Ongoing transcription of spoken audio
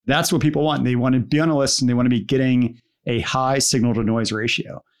That's what people want. They want to be on a list and they want to be getting a high signal to noise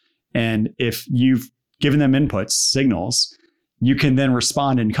ratio. And if you've given them inputs, signals, you can then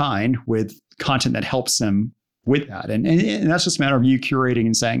respond in kind with content that helps them with that. And that's just a matter of you curating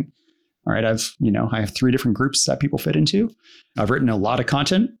and saying, all right, I have 3 different groups that people fit into. I've written a lot of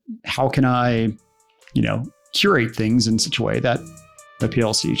content. How can I, curate things in such a way that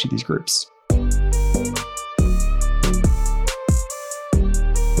appeals to each of these groups?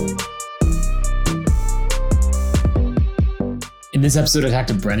 In this episode, I talked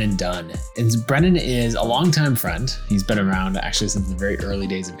to Brennan Dunn. And Brennan is a longtime friend. He's been around actually since the very early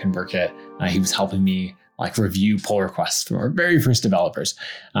days of ConvertKit. He was helping me review pull requests from our very first developers.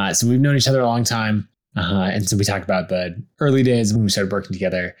 So we've known each other a long time. And so we talked about the early days when we started working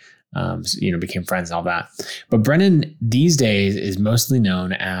together, became friends and all that. But Brennan these days is mostly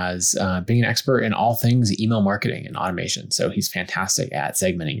known as being an expert in all things email marketing and automation. So he's fantastic at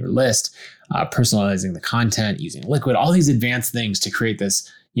segmenting your list, personalizing the content, using Liquid, all these advanced things to create this,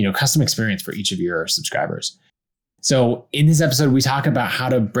 custom experience for each of your subscribers. So in this episode, we talk about how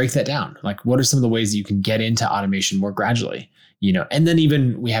to break that down. What are some of the ways that you can get into automation more gradually? And then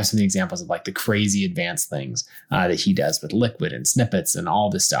even we have some of the examples of the crazy advanced things that he does with Liquid and snippets and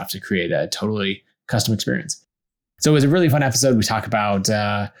all this stuff to create a totally custom experience. So it was a really fun episode. We talk about,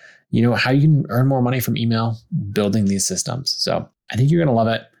 how you can earn more money from email, building these systems. So I think you're going to love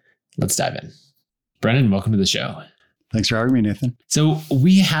it. Let's dive in. Brennan, welcome to the show. Thanks for having me, Nathan. So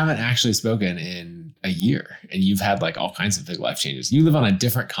we haven't actually spoken in a year, and you've had all kinds of big life changes. You live on a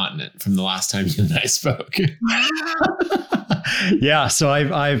different continent from the last time you and I spoke. Yeah. So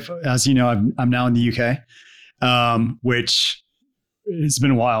I've, as you know, I'm now in the UK, which it's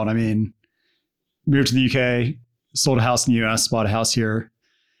been wild. I mean, moved to the UK, sold a house in the US, bought a house here,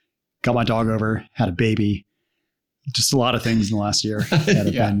 got my dog over, had a baby, just a lot of things in the last year that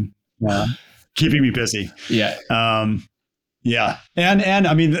have been keeping me busy. Yeah. Yeah. And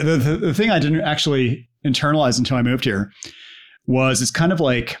I mean, the thing I didn't actually internalize until I moved here was it's kind of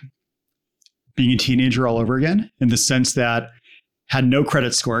like being a teenager all over again, in the sense that had no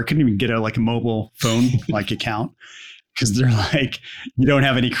credit score. I couldn't even get a mobile phone account because they're you don't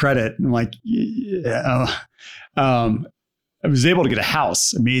have any credit. And I was able to get a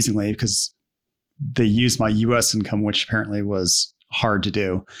house amazingly because they used my US income, which apparently was hard to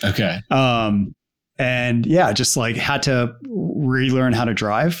do. Okay. And just had to relearn how to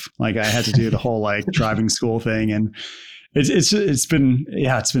drive. I had to do the whole driving school thing, and it's been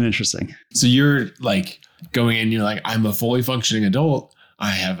interesting. So you're going in, you're I'm a fully functioning adult.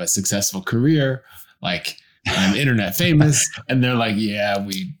 I have a successful career. I'm internet famous. And they're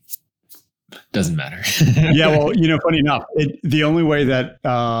doesn't matter. Yeah. Well, funny enough, the only way that,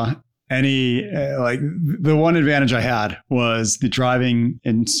 the one advantage I had was the driving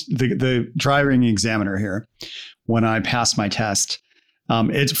and the driving examiner here. When I passed my test,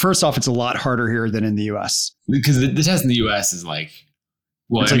 first off, it's a lot harder here than in the US, because the test in the US is it's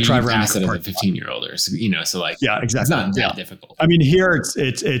drive around as a 15-year-old or so yeah, exactly. It's not that difficult. I mean, here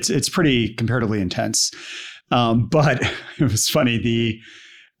it's pretty comparatively intense. But it was funny. The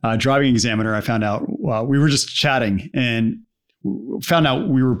driving examiner, I found out, we were just chatting and found out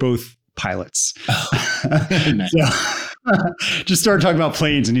we were both pilots. Nice. So just started talking about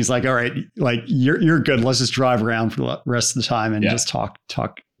planes, and he's like, all right, you're good. Let's just drive around for the rest of the time and just talk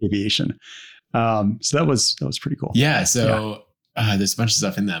aviation. So that was pretty cool. Yeah. So there's a bunch of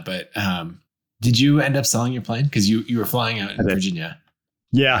stuff in that, but did you end up selling your plane? Because you were flying out in Virginia.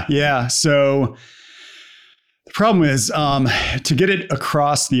 Yeah. Yeah. So the problem is to get it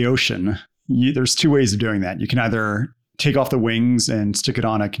across the ocean, there's 2 ways of doing that. You can either take off the wings and stick it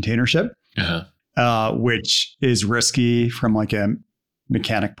on a container ship, which is risky from a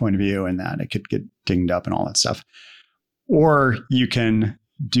mechanic point of view, and that it could get dinged up and all that stuff. Or you can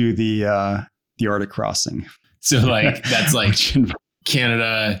do the Arctic crossing. So that's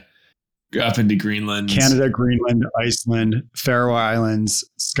Canada up into Greenland. Canada, Greenland, Iceland, Faroe Islands,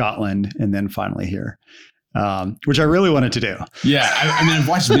 Scotland, and then finally here. Which I really wanted to do. Yeah. I mean, I've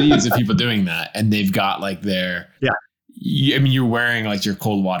watched videos of people doing that, and they've got you're wearing your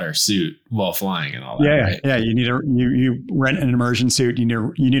cold water suit while flying and all that. Yeah. Right? Yeah. You need you rent an immersion suit. You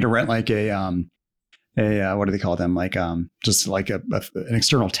need to rent what do they call them? Just an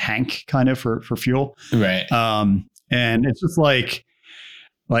external tank kind of for fuel. Right. And it's just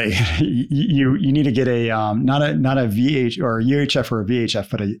you need to get a not a VH or a UHF or a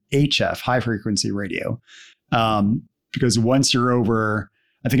VHF, but a HF, high frequency radio. Because once you're over,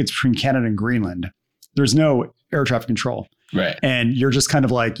 I think it's between Canada and Greenland, there's no air traffic control. Right. And you're just kind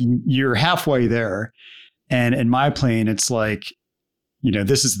of you're halfway there. And in my plane, it's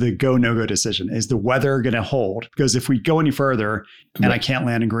this is the go, no go decision. Is the weather going to hold? Because if we go any further and I can't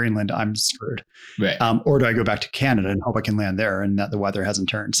land in Greenland, I'm screwed. Right. Or do I go back to Canada and hope I can land there and that the weather hasn't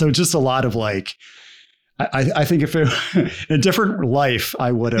turned? So just a lot of like, I think if it in a different life,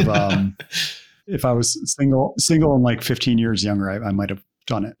 I would have, if I was single and like 15 years younger, I might have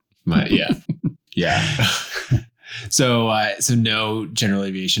done it. Yeah. So no general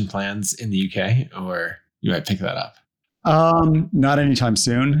aviation plans in the UK, or you might pick that up? Not anytime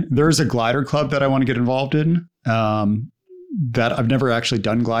soon. There's a glider club that I want to get involved in. That I've never actually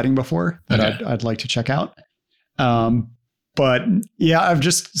done gliding before that I'd like to check out. But yeah, I've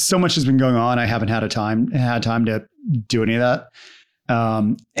just, so much has been going on. I haven't had time to do any of that.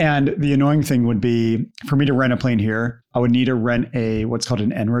 And the annoying thing would be for me to rent a plane here, I would need to rent what's called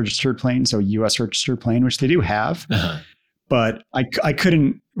an N-registered plane. So a US registered plane, which they do have, but I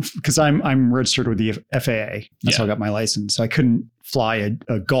couldn't, because I'm registered with the FAA. That's how I got my license. So I couldn't fly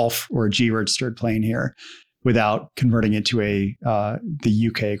a Gulf or a G registered plane here without converting it to the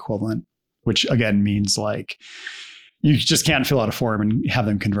UK equivalent, which again means like, you just can't fill out a form and have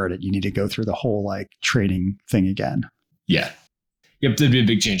them convert it. You need to go through the whole like training thing again. Yeah. Yep. There'd be a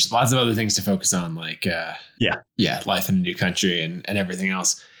big change. Lots of other things to focus on, like, life in a new country and everything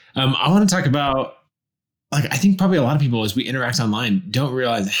else. I want to talk about, like, I think probably a lot of people as we interact online don't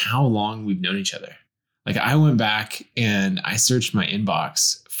realize how long we've known each other. Like I went back and I searched my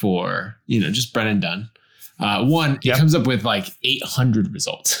inbox for, just Brennan Dunn. It comes up with like 800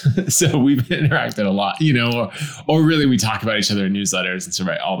 results. So we've interacted a lot, or really we talk about each other in newsletters and so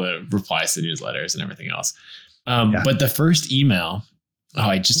write all the replies to newsletters and everything else. But the first email,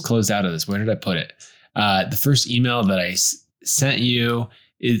 I just closed out of this. Where did I put it? The first email that I sent you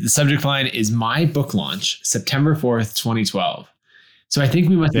is the subject line is my book launch, September 4th, 2012. So I think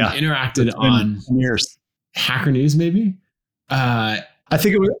we must have interacted on years. Hacker News, maybe. I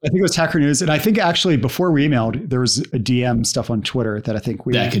think it was Hacker News, and I think actually before we emailed, there was a DM stuff on Twitter that I think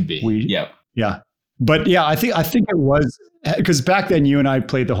that could be. But yeah, I think it was because back then you and I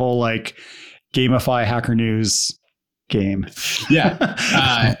played the whole like gamify Hacker News game. Yeah.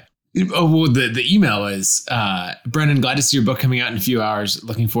 The email is Brennan, glad to see your book coming out in a few hours.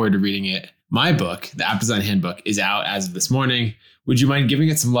 Looking forward to reading it. My book, the App Design Handbook, is out as of this morning. Would you mind giving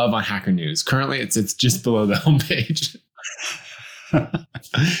it some love on Hacker News? Currently, it's just below the homepage. So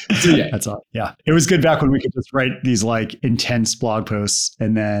that's all. Yeah. It was good back when we could just write these like intense blog posts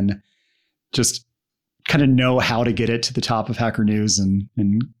and then just kind of know how to get it to the top of Hacker News and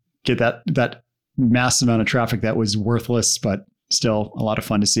get that massive amount of traffic that was worthless, but still a lot of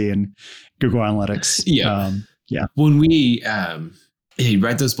fun to see in Google Analytics. When we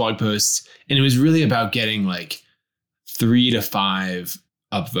write those blog posts, and it was really about getting like 3 to 5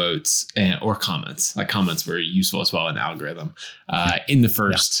 upvotes or comments. Like comments were useful as well in the algorithm in the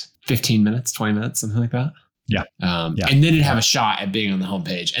first 15 minutes, 20 minutes, something like that. And then it'd have a shot at being on the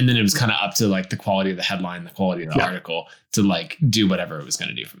homepage. And then it was kind of up to like the quality of the headline, the quality of the article to like do whatever it was going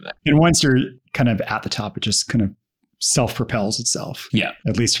to do from there. And once you're kind of at the top, it just kind of self-propels itself. Yeah.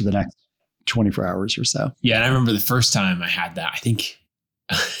 At least for the next 24 hours or so. Yeah. And I remember the first time I had that, I think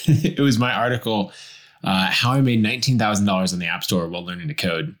it was my article, how I made $19,000 on the App Store while learning to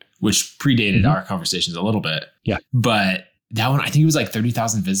code, which predated our conversations a little bit. Yeah. But that one, I think it was like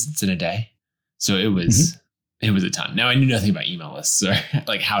 30,000 visits in a day. So it was a ton. Now I knew nothing about email lists or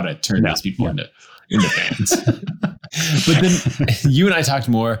like how to turn those people into fans. But then you and I talked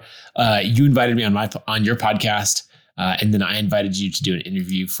more. You invited me on your podcast. And then I invited you to do an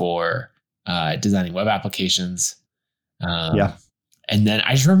interview for designing web applications. And then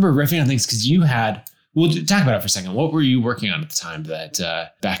I just remember riffing on things because you had, we'll talk about it for a second. What were you working on at the time that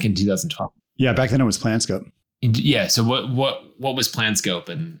back in 2012? Yeah, back then it was PlanScope. Yeah. So what was PlanScope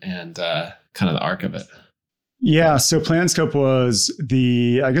and kind of the arc of it? Yeah. So PlanScope was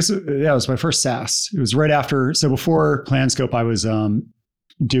it was my first SaaS. It was right after. So before PlanScope, I was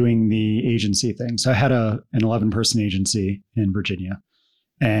doing the agency thing. So I had an 11-person agency in Virginia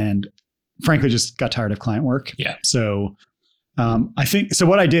and frankly just got tired of client work. Yeah. So I think, so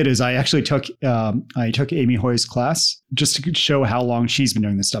what I did is I actually took Amy Hoy's class just to show how long she's been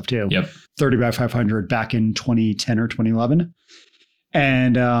doing this stuff too. Yep. 30 by 500 back in 2010 or 2011.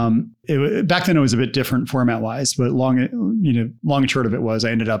 And back then it was a bit different format wise, but long and short of it was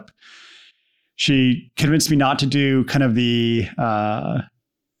she convinced me not to do kind of the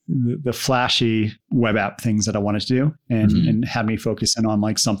flashy web app things that I wanted to do and had me focus in on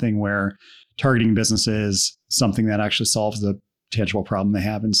like something where targeting businesses, something that actually solves the tangible problem they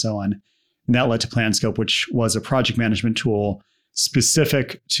have and so on. And that led to PlanScope, which was a project management tool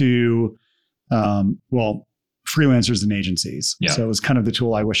specific to, freelancers and agencies. Yeah. So it was kind of the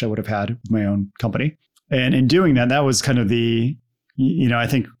tool I wish I would have had with my own company. And in doing that, that was kind of I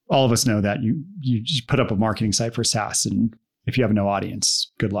think all of us know that you just put up a marketing site for SaaS, and if you have no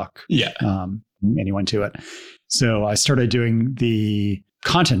audience, good luck. Yeah. Anyone to it. So I started doing the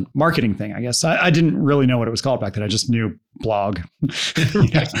content marketing thing, I guess. I didn't really know what it was called back then. I just knew blog.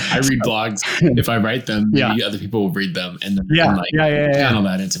 I read blogs. If I write them, maybe other people will read them and then channel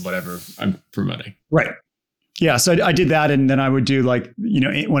that into whatever I'm promoting. Right. Yeah. So I did that. And then I would do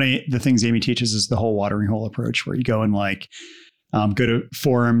the things Amy teaches is the whole watering hole approach, where you go and go to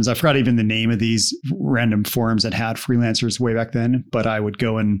forums. I forgot even the name of these random forums that had freelancers way back then, but I would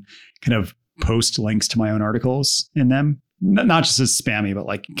go and kind of post links to my own articles in them. Not just as spammy, but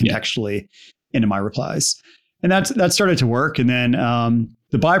contextually into my replies. And that started to work. And then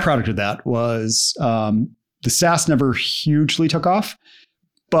the byproduct of that was the SaaS never hugely took off,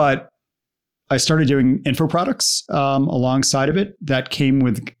 but I started doing info products alongside of it that came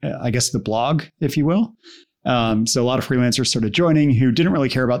with, I guess, the blog, if you will. So a lot of freelancers started joining who didn't really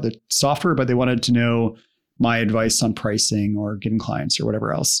care about the software, but they wanted to know my advice on pricing or getting clients or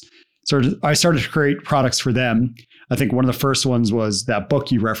whatever else. So I started to create products for them. I think one of the first ones was that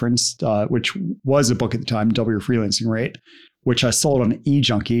book you referenced, which was a book at the time, Double Your Freelancing Rate, which I sold on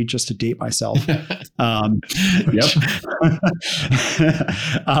eJunkie just to date myself. And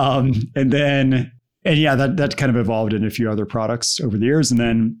that kind of evolved into a few other products over the years. And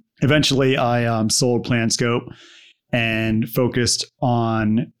then eventually I sold PlanScope and sold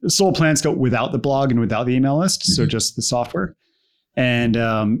PlanScope without the blog and without the email list. Mm-hmm. So just the software. And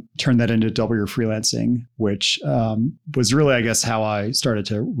turned that into Double Your Freelancing, which was really, I guess, how I started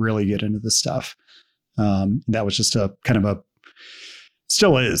to really get into this stuff. That was just a kind of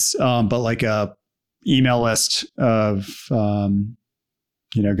still is, but like a email list of, a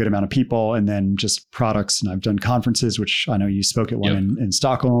good amount of people, and then just products. And I've done conferences, which I know you spoke at one in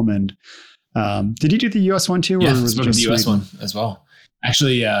Stockholm. And did you do the US one too? Yeah, I spoke at the US one as well.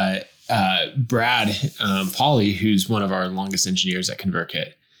 Actually, Brad Pauly, who's one of our longest engineers at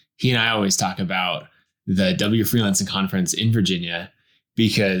ConvertKit, he and I always talk about the W Freelancing Conference in Virginia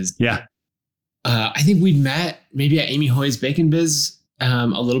because I think we'd met maybe at Amy Hoy's Bacon Biz a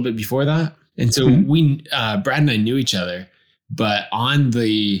little bit before that. And so Brad and I knew each other, but on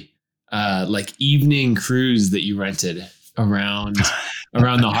the evening cruise that you rented around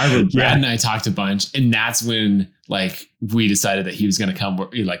the harbor, Brad and I talked a bunch, and that's when we decided that he was going to come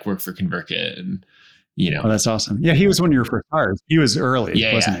work for ConvertKit, and Oh, that's awesome. Yeah, he was one of your first hires. He was early,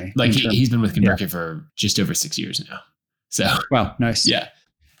 wasn't he? He's been with ConvertKit for just over 6 years now. So wow, nice. Yeah.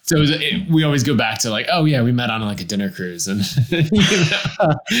 So we always go back to we met on a dinner cruise, and as you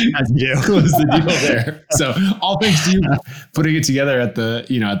do, was the deal there. So all thanks to you putting it together at the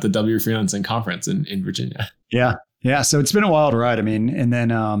at the W Freelancing Conference in Virginia. Yeah. Yeah. So it's been a wild ride. I mean, and then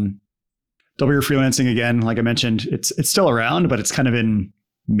W Freelancing, again, like I mentioned, it's still around, but it's kind of in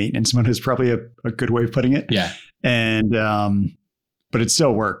maintenance mode is probably a good way of putting it. Yeah. And but it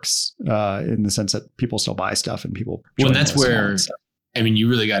still works in the sense that people still buy stuff and people. Well, and that's where you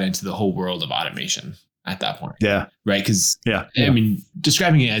really got into the whole world of automation at that point. Yeah. Right. Because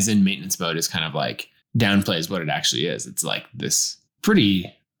describing it as in maintenance mode is kind of downplays what it actually is. It's this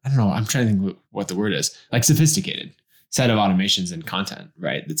pretty, I don't know, I'm trying to think what the word is, sophisticated set of automations and content,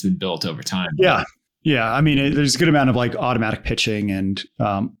 right? That's been built over time. Yeah. Yeah. I mean, there's a good amount of automatic pitching and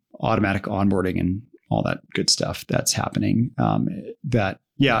automatic onboarding and all that good stuff that's happening.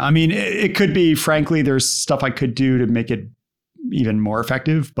 It could be, frankly, there's stuff I could do to make it even more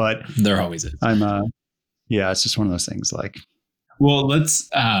effective, but there always is. It's just one of those things well, let's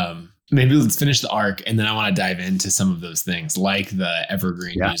finish the arc, and then I want to dive into some of those things like the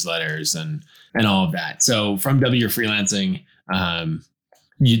evergreen newsletters and all of that. So from W Freelancing,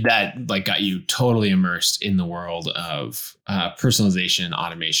 that got you totally immersed in the world of personalization,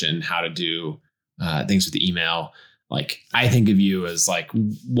 automation, how to do things with the email. I think of you as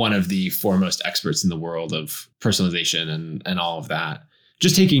one of the foremost experts in the world of personalization and all of that.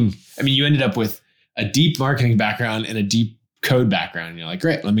 Just taking, you ended up with a deep marketing background and a deep code background. And you're like,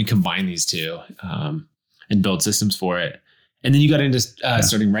 great, let me combine these two and build systems for it. And then you got into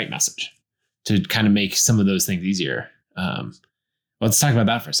starting Write Message to kind of make some of those things easier. Let's talk about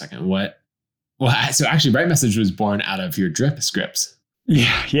that for a second. So actually Write Message was born out of your drip scripts.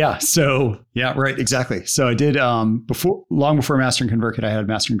 Yeah. So right. Exactly. So I did long before mastering ConvertKit, I had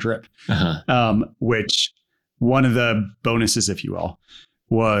mastering drip, which one of the bonuses, if you will,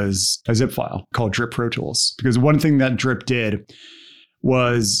 was a zip file called Drip Pro Tools. Because one thing that Drip did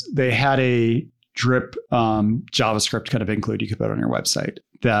was they had a Drip JavaScript kind of include you could put on your website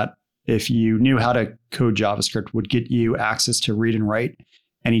that if you knew how to code JavaScript, would get you access to read and write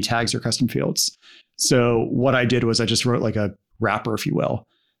any tags or custom fields. So what I did was I just wrote like a wrapper, if you will,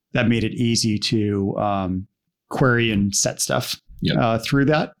 that made it easy to query and set stuff through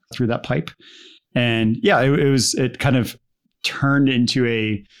that pipe. And yeah, it kind of turned into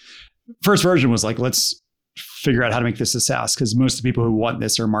a first version was like, let's figure out how to make this a SaaS, because most of the people who want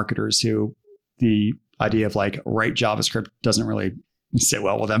this are marketers who the idea of like write JavaScript doesn't really sit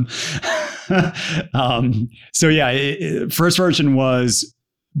well with them. So yeah, first version was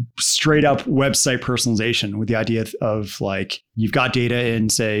straight up website personalization with the idea of like, you've got data in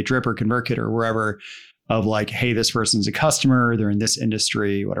say Drip or ConvertKit or wherever of like, hey, this person's a customer, they're in this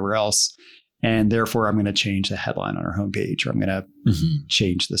industry, whatever else. And therefore I'm going to change the headline on our homepage, or I'm going to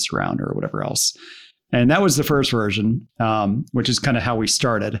change this around or whatever else. And that was the first version, which is kind of how we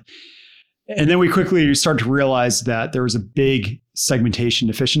started. And then we quickly started to realize that there was a big segmentation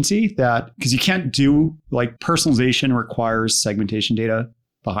deficiency that, because you can't do like personalization requires segmentation data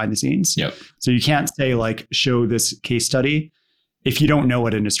behind the scenes. Yep. So you can't say like, show this case study if you don't know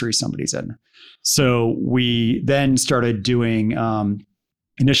what industry somebody's in. So we then started doing,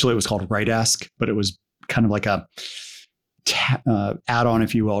 initially it was called Write Ask, but it was kind of like a add-on,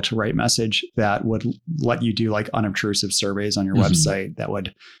 if you will, to Write Message that would let you do like unobtrusive surveys on your website that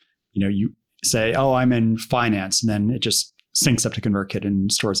would, you say, oh, I'm in finance, and then it just syncs up to ConvertKit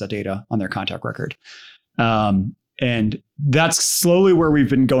and stores that data on their contact record. And that's slowly where we've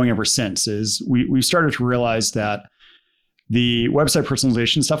been going ever since, is we started to realize that the website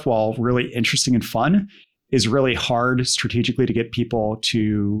personalization stuff, while really interesting and fun, is really hard strategically to get people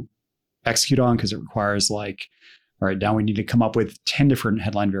to execute on, because it requires like, all right, now we need to come up with 10 different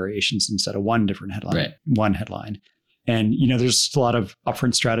headline variations instead of one different headline, one headline. And, there's a lot of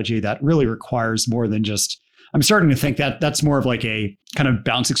upfront strategy that really requires more than just, I'm starting to think that that's more of like a kind of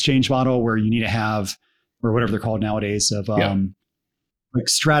bounce exchange model where you need to have, or whatever they're called nowadays, of like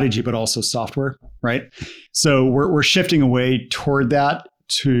strategy, but also software, right? So we're shifting away toward that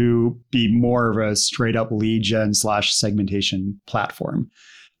to be more of a straight up lead gen / segmentation platform.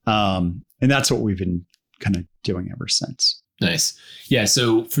 And that's what we've been kind of doing ever since. Nice. Yeah.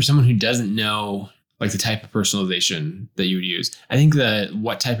 So for someone who doesn't know like the type of personalization that you would use, I think that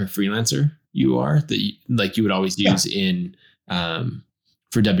what type of freelancer you are that you would always use in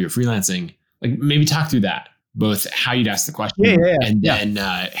for W freelancing, like maybe talk through that, both how you'd ask the question and then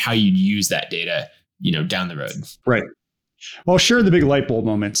how you'd use that data, down the road. Right. Well, sure. The big light bulb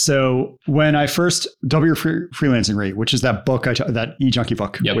moment. So when I first W freelancing rate, which is that book, that eJunkie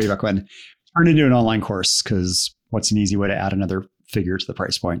book way back when, turned into an online course, because what's an easy way to add another figure to the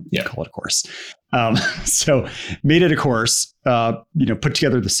price point? Call it a course. So made it a course, put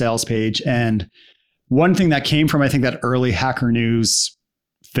together the sales page. And one thing that came from, I think, that early Hacker News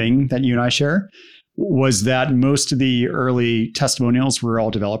thing that you and I share was that most of the early testimonials were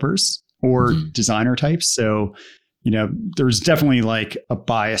all developers or designer types. So, there's definitely like a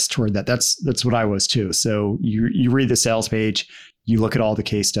bias toward that. That's what I was too. So you read the sales page, you look at all the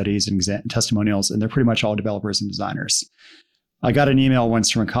case studies and testimonials, and they're pretty much all developers and designers. I got an email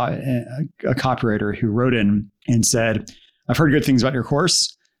once from a copywriter who wrote in and said, I've heard good things about your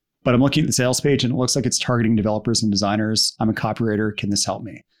course, but I'm looking at the sales page and it looks like it's targeting developers and designers. I'm a copywriter. Can this help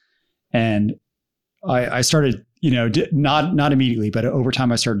me? And I started, not immediately, but over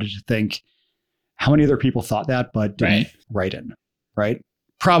time I started to think, how many other people thought that, but didn't write in, right?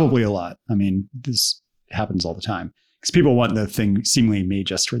 Probably a lot. I mean, this happens all the time because people want the thing seemingly made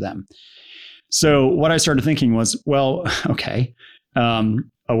just for them. So what I started thinking was, well, okay, a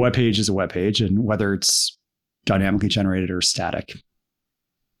web page is a web page, and whether it's dynamically generated or static,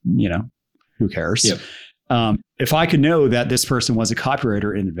 who cares? Yep. If I could know that this person was a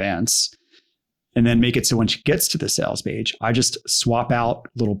copywriter in advance, and then make it so when she gets to the sales page, I just swap out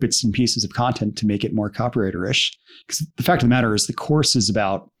little bits and pieces of content to make it more copywriter-ish. Because the fact of the matter is, the course is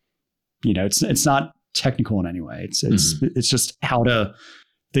about, it's not technical in any way. It's just how to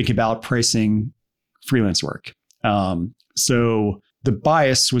think about pricing freelance work. So the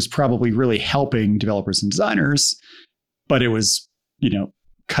bias was probably really helping developers and designers, but it was,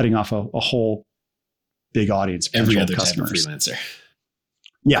 cutting off a whole big audience of every other customers. Type of freelancer.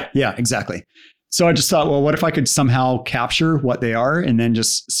 Yeah, exactly. So I just thought, well, what if I could somehow capture what they are and then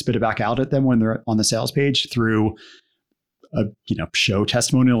just spit it back out at them when they're on the sales page through, show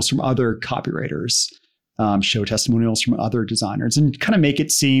testimonials from other copywriters, show testimonials from other designers, and kind of make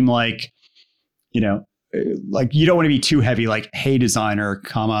it seem like, like you don't want to be too heavy, like, hey, designer,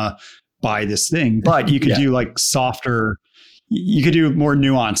 buy this thing, but you could do like softer, you could do more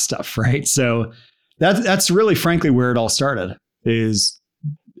nuanced stuff, right? So that's really, frankly, where it all started. Is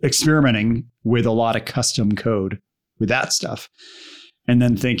experimenting with a lot of custom code with that stuff. And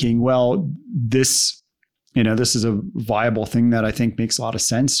then thinking, well, this is a viable thing that I think makes a lot of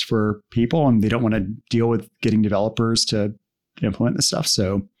sense for people, and they don't want to deal with getting developers to implement this stuff.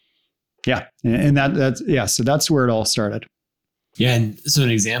 So yeah. And so that's where it all started. Yeah. And so an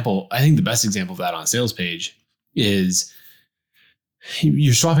example, I think the best example of that on a sales page is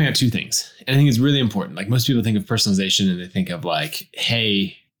you're swapping out two things. And I think it's really important. Like most people think of personalization and they think of like,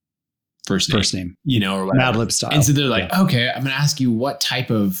 hey, first name, or whatever. Mad Lib style. And so they're like, okay, I'm going to ask you what type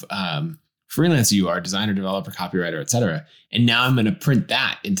of freelancer you are, designer, developer, copywriter, et cetera. And now I'm going to print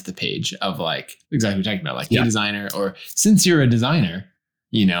that into the page of like exactly what you're talking about, like hey, designer, or since you're a designer,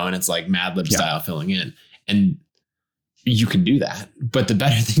 and it's like Mad Lib style filling in. And you can do that. But the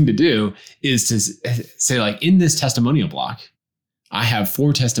better thing to do is to say like in this testimonial block, I have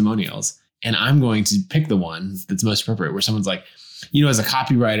 4 testimonials and I'm going to pick the one that's most appropriate, where someone's like, as a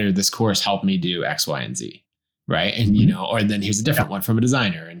copywriter, this course helped me do X, Y, and Z. Right. And, or then here's a different one from a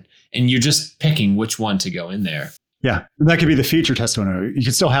designer, and you're just picking which one to go in there. Yeah. That could be the featured testimonial. You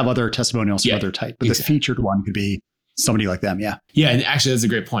could still have other testimonials of other type, but the featured one could be somebody like them. Yeah. Yeah. And actually that's a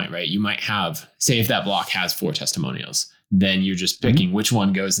great point, right? You might have, say if that block has 4 testimonials, then you're just picking which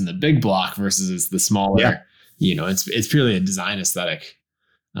one goes in the big block versus the smaller, it's purely a design aesthetic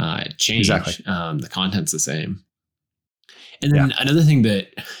change. Exactly. The content's the same. And then another thing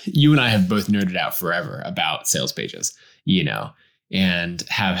that you and I have both nerded out forever about sales pages, and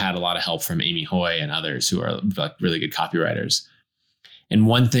have had a lot of help from Amy Hoy and others who are like really good copywriters. And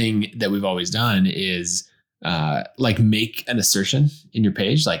one thing that we've always done is like make an assertion in your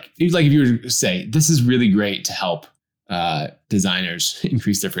page. Like if you were to say, this is really great to help designers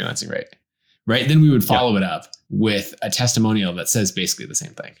increase their freelancing rate, right? Then we would follow it up with a testimonial that says basically the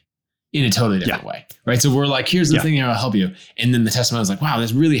same thing in a totally different way, right? So we're like, here's the thing that'll help you. And then the testimonial is like, wow,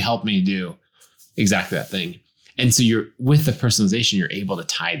 this really helped me do exactly that thing. And so you're with the personalization, you're able to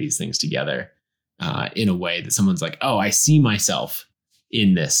tie these things together in a way that someone's like, oh, I see myself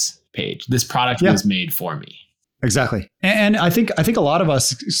in this page. This product was made for me. Exactly. And I think a lot of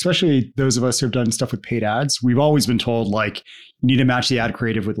us, especially those of us who have done stuff with paid ads, we've always been told like, you need to match the ad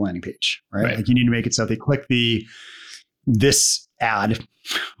creative with the landing page, right? Like you need to make it so they click this ad,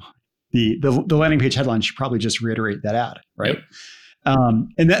 the landing page headline should probably just reiterate that ad, right?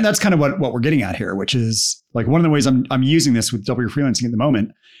 And that's kind of what we're getting at here, which is like one of the ways I'm using this with W Freelancing at the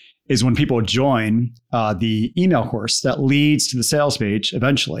moment is when people join the email course that leads to the sales page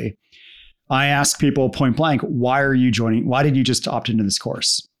eventually, I ask people point blank, why are you joining? Why did you just opt into this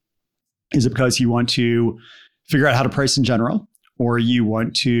course? Is it because you want to figure out how to price in general, or you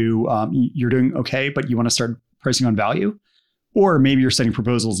want to, you're doing okay, but you want to start pricing on value, or maybe you're setting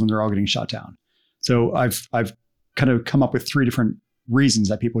proposals and they're all getting shot down. So I've kind of come up with 3 different reasons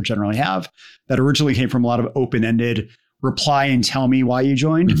that people generally have that originally came from a lot of open-ended reply and tell me why you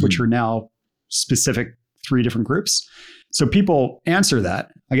joined, which are now specific 3 different groups. So people answer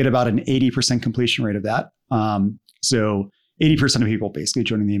that. I get about an 80% completion rate of that. So 80% of people basically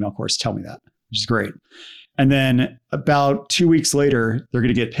joining the email course tell me that, which is great. And then about 2 weeks later, they're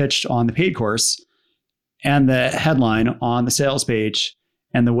going to get pitched on the paid course and the headline on the sales page,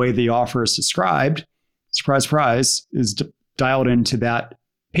 and the way the offer is described, surprise, surprise, is dialed into that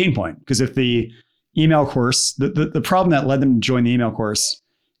pain point. Because if the email course, the problem that led them to join the email course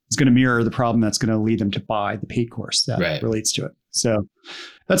is going to mirror the problem that's going to lead them to buy the paid course that relates to it. So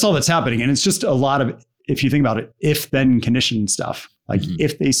that's all that's happening. And it's just a lot of, if you think about it, if then condition stuff. Like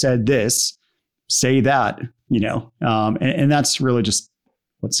if they said this, say that, and that's really just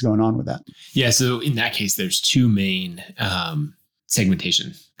what's going on with that. Yeah. So in that case, there's 2 main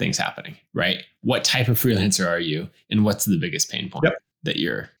segmentation things happening, right? What type of freelancer are you? And what's the biggest pain point that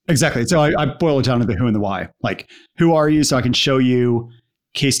you're... Exactly. So I boil it down to the who and the why. Like, who are you? So I can show you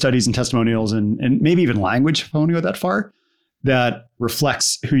case studies and testimonials and maybe even language, if I want to go that far, that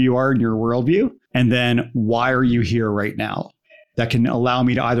reflects who you are in your worldview. And then why are you here right now? That can allow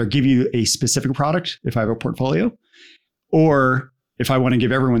me to either give you a specific product if I have a portfolio, or if I want to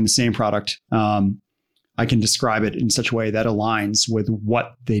give everyone the same product, I can describe it in such a way that aligns with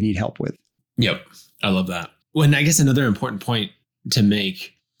what they need help with. Yep. I love that. Well, and I guess another important point to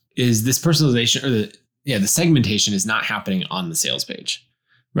make is this personalization, or the segmentation is not happening on the sales page,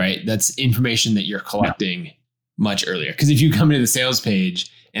 right? That's information that you're collecting much earlier. Because if you come to the sales page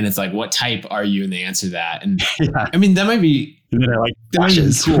and it's like, what type are you? And they answer that. And I mean, that might be,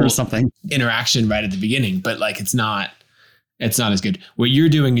 cool or something interaction right at the beginning, but like, it's not as good. What you're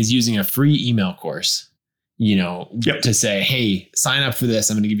doing is using a free email course, to say, hey, sign up for this.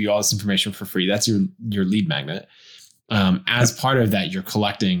 I'm going to give you all this information for free. That's your lead magnet. As part of that, you're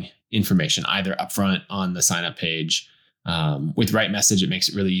collecting information either upfront on the sign up page. With Right Message, it makes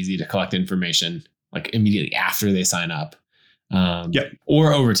it really easy to collect information like immediately after they sign up.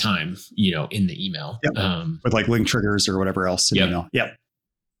 Or over time, in the email. With like link triggers or whatever else in email.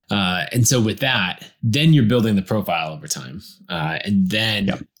 And so with that, then you're building the profile over time. And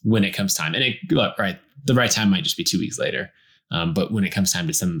then when it comes time, and the right time might just be 2 weeks later. But when it comes time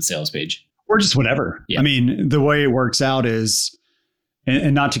to send the sales page. Or just whenever. I mean, the way it works out is,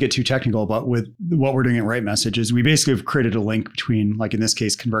 and not to get too technical, but with what we're doing at Right Message is we basically have created a link between, like in this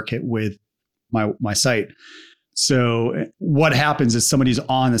case, ConvertKit with my site. So what happens is somebody's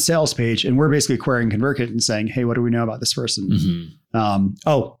on the sales page and we're basically querying ConvertKit and saying, hey, what do we know about this person?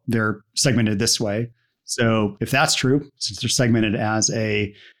 They're segmented this way. So if that's true, since they're segmented as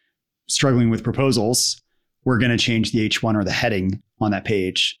a struggling with proposals, we're going to change the H1 or the heading on that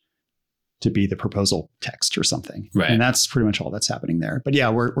page to be the proposal text or something. Right. And that's pretty much all that's happening there. But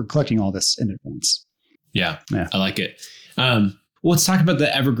we're collecting all this in advance. Yeah. I like it. Let's talk about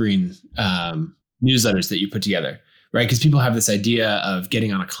the evergreen newsletters that you put together, right? Because people have this idea of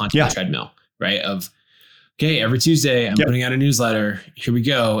getting on a content treadmill, right? Of, okay, every Tuesday I'm putting out a newsletter. Here we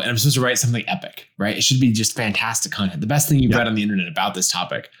go. And I'm supposed to write something epic, right? It should be just fantastic content. The best thing you've read on the internet about this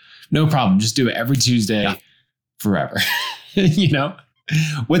topic. No problem. Just do it every Tuesday forever.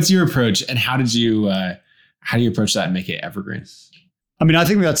 What's your approach and how do you approach that and make it evergreen? I mean, I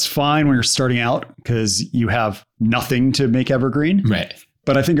think that's fine when you're starting out because you have nothing to make evergreen. Right.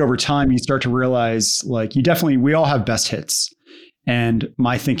 But I think over time you start to realize like we all have best hits. And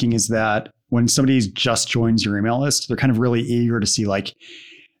my thinking is that when somebody just joins your email list, they're kind of really eager to see like,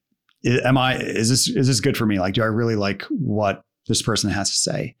 is this good for me? Like, do I really like what this person has to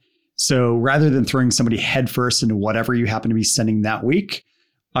say? So rather than throwing somebody headfirst into whatever you happen to be sending that week,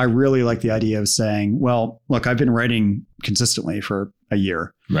 I really like the idea of saying, well, look, I've been writing consistently for a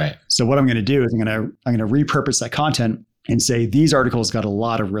year. Right. So what I'm going to do is I'm going to repurpose that content and say, these articles got a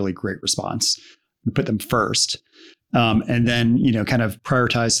lot of really great response. We put them first. And then, kind of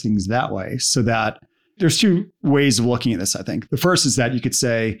prioritize things that way so that there's two ways of looking at this, I think. The first is that you could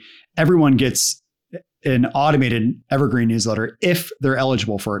say everyone gets an automated evergreen newsletter if they're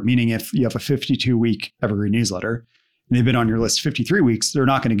eligible for it, meaning if you have a 52-week evergreen newsletter and they've been on your list 53 weeks, they're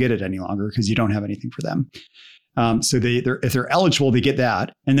not going to get it any longer because you don't have anything for them. So if they're eligible, they get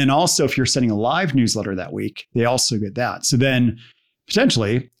that. And then also if you're sending a live newsletter that week, they also get that. So then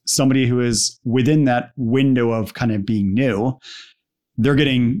potentially somebody who is within that window of kind of being new, they're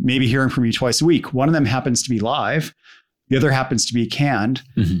getting maybe hearing from you twice a week. One of them happens to be live. The other happens to be canned.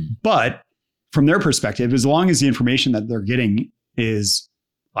 But from their perspective, as long as the information that they're getting is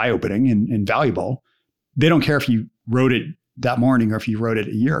eye-opening and valuable, they don't care if you wrote it that morning or if you wrote it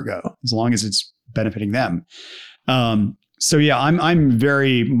a year ago, as long as it's benefiting them. I'm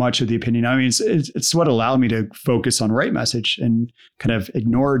very much of the opinion. I mean, it's what allowed me to focus on Right Message and kind of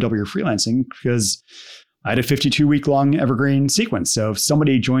ignore double your freelancing because I had a 52-week long evergreen sequence. So if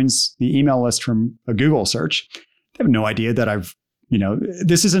somebody joins the email list from a Google search, they have no idea that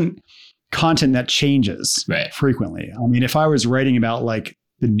this isn't content that changes frequently. I mean, if I was writing about like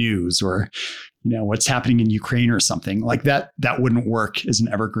the news or, what's happening in Ukraine or something like that, that wouldn't work as an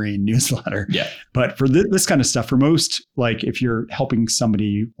evergreen newsletter. Yeah. But for this kind of stuff, for most, like if you're helping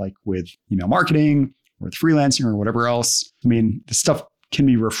somebody like with email marketing or with freelancing or whatever else, I mean, the stuff can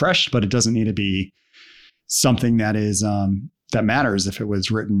be refreshed, but it doesn't need to be something that is, that matters if it was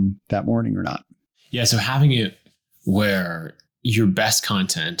written that morning or not. Yeah. So having it where your best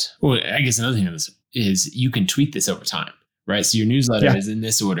content, well, I guess another thing of this is you can tweak this over time, right? So your newsletter is in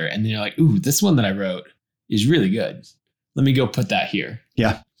this order and then you're like, ooh, this one that I wrote is really good. Let me go put that here.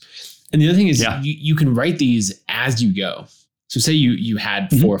 Yeah. And the other thing is you can write these as you go. So say you had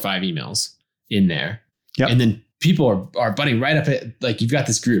 4 or 5 emails in there and then people are butting right up at, like you've got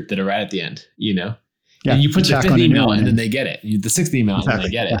this group that are right at the end, and you put the 5th email and then they get it. The 6th email and then they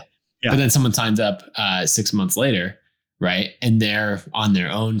get it. But then someone signs up 6 months later, right? And they're on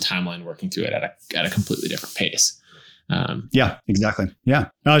their own timeline working through it at a completely different pace. Yeah, exactly. Yeah.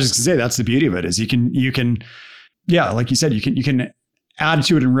 I was just gonna say that's the beauty of it is you can, like you said, you can add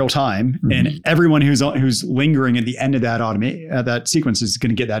to it in real time and everyone who's lingering at the end of that sequence is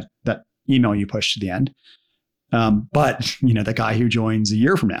going to get that email you push to the end. But the guy who joins a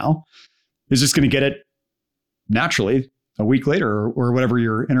year from now is just going to get it naturally a week later or whatever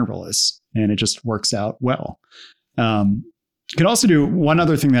your interval is. And it just works out well. You can also do one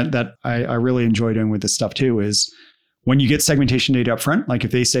other thing that I really enjoy doing with this stuff too is when you get segmentation data up front, like if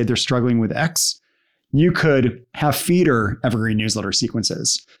they say they're struggling with X, you could have feeder evergreen newsletter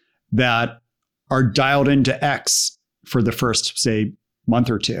sequences that are dialed into X for the first, say, month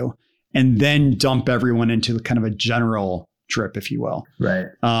or two, and then dump everyone into kind of a general drip, if you will. Right.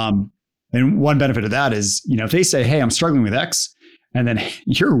 And one benefit of that is, if they say, hey, I'm struggling with X, and then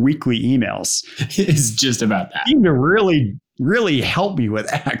your weekly emails is just about that. Seem to really, really help me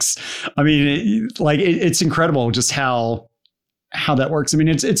with X. I mean, it's incredible just how that works. I mean,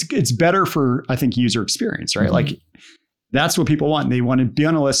 it's better for, I think, user experience, right? Mm-hmm. Like that's what people want. They want to be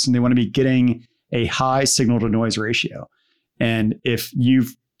on a list and they want to be getting a high signal to noise ratio. And if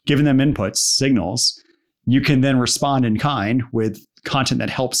you've given them inputs, signals, you can then respond in kind with content that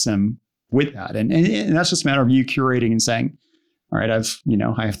helps them with that. And that's just a matter of you curating and saying, all right,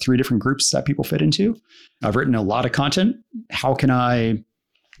 I have 3 different groups that people fit into. I've written a lot of content. How can I,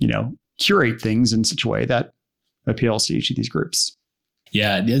 curate things in such a way that appeals to each of these groups?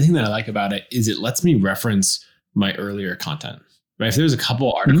 Yeah. The other thing that I like about it is it lets me reference my earlier content, right? If there's a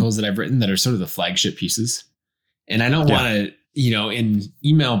couple articles that I've written that are sort of the flagship pieces, and I don't want to, in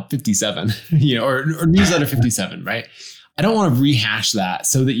email 57, or newsletter 57, right? I don't want to rehash that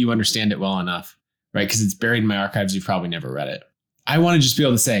so that you understand it well enough, right? Because it's buried in my archives. You've probably never read it. I want to just be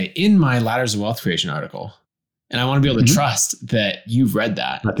able to say in my Ladders of Wealth Creation article, and I want to be able to trust that you've read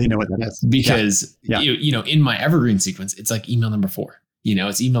that. But they know what that is. Because, in my evergreen sequence, it's like email number 4,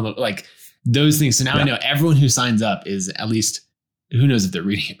 it's email like those things. So now I know everyone who signs up is at least, who knows if they're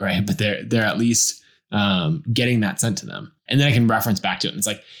reading it, right? But they're at least getting that sent to them. And then I can reference back to it. And it's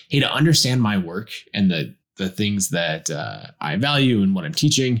like, hey, to understand my work and the things that I value and what I'm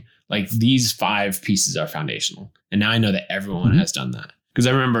teaching, like these 5 pieces are foundational. And now I know that everyone has done that. Because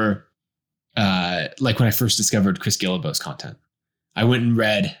I remember when I first discovered Chris Guillebeau's content, I went and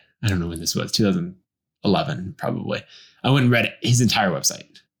read, I don't know when this was, 2011, probably. I went and read his entire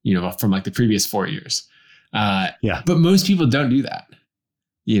website, from like the previous 4 years. But most people don't do that.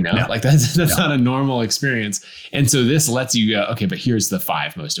 That's not a normal experience. And so this lets you go, okay, but here's the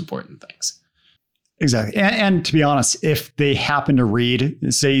 5 most important things. Exactly. And to be honest, if they happen to read,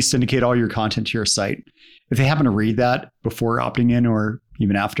 say you syndicate all your content to your site, if they happen to read that before opting in or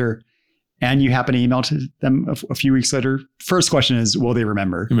even after, and you happen to email to them a few weeks later, first question is, will they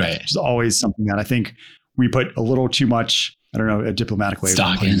remember? Right. Which is always something that I think we put a little too much, I don't know, a diplomatic way of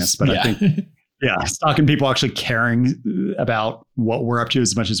putting this, but I think, stalking people actually caring about what we're up to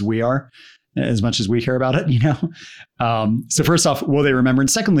as much as we care about it, So first off, will they remember? And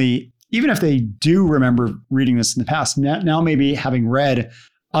secondly, even if they do remember reading this in the past, now maybe having read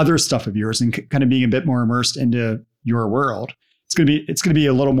other stuff of yours and kind of being a bit more immersed into your world, it's going to be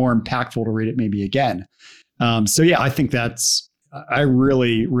a little more impactful to read it maybe again. I think I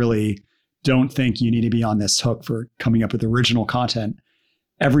really, really don't think you need to be on this hook for coming up with original content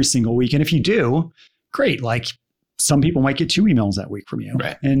every single week. And if you do, great. Like some people might get 2 emails that week from you.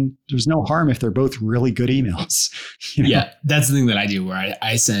 Right. And there's no harm if they're both really good emails. Yeah, that's the thing that I do where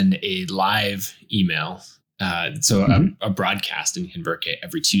I send a live email. A broadcast in ConvertKit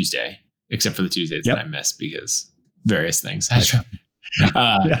every Tuesday, except for the Tuesdays that I miss because various things.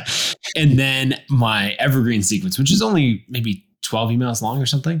 And then my evergreen sequence, which is only maybe 12 emails long or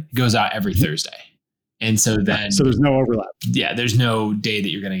something, goes out every Thursday. And so then... So there's no overlap. Yeah, there's no day that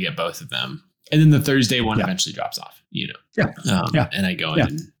you're going to get both of them. And then the Thursday one eventually drops off, and I go in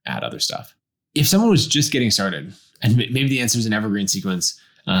and add other stuff. If someone was just getting started, and maybe the answer is an evergreen sequence,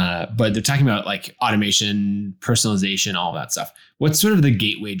 but they're talking about like automation, personalization, all that stuff. What's sort of the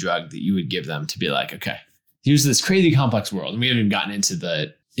gateway drug that you would give them to be like, okay, here's this crazy complex world. And we haven't even gotten into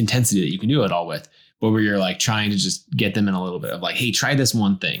the intensity that you can do it all with, but where you're like trying to just get them in a little bit of like, hey, try this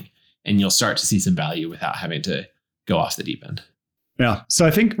one thing and you'll start to see some value without having to go off the deep end. Yeah. So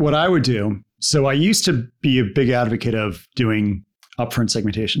I think what I would do, so I used to be a big advocate of doing upfront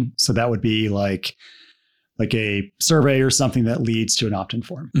segmentation. So that would be like a survey or something that leads to an opt-in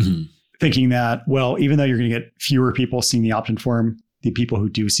form. Mm-hmm. Thinking that, well, even though you're going to get fewer people seeing the opt-in form, the people who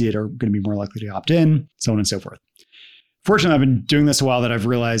do see it are going to be more likely to opt in, so on and so forth. Fortunately, I've been doing this a while that I've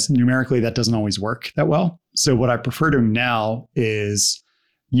realized numerically that doesn't always work that well. So what I prefer doing now is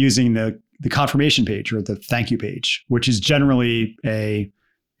using the confirmation page or the thank you page, which is generally a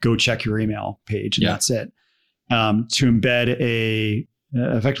go check your email page, and that's it. To embed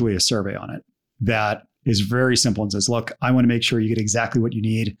effectively a survey on it that is very simple and says, look, I want to make sure you get exactly what you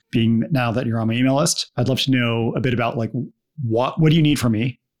need. Being now that you're on my email list, I'd love to know a bit about like what do you need from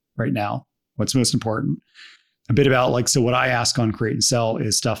me right now? What's most important? A bit about like, so what I ask on Create and Sell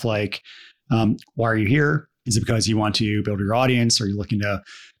is stuff like, why are you here? Is it because you want to build your audience? Are you looking to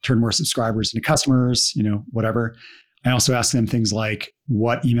turn more subscribers into customers? Whatever. I also ask them things like,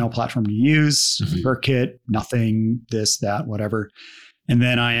 what email platform do you use? ConvertKit, nothing, this, that, whatever. And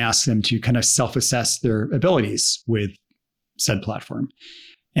then I ask them to kind of self-assess their abilities with said platform.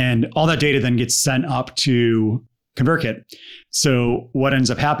 And all that data then gets sent up to ConvertKit. So what ends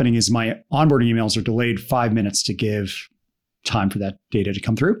up happening is my onboarding emails are delayed 5 minutes to give time for that data to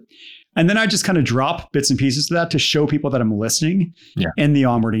come through. And then I just kind of drop bits and pieces of that to show people that I'm listening in the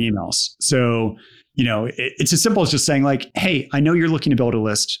onboarding emails. So, it's as simple as just saying like, hey, I know you're looking to build a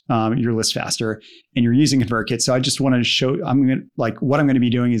list, your list faster, and you're using ConvertKit. So I just want to show, what I'm going to be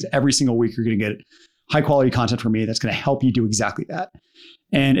doing is every single week, you're going to get high quality content from me that's going to help you do exactly that.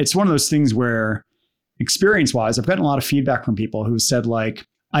 And it's one of those things where experience wise, I've gotten a lot of feedback from people who said like,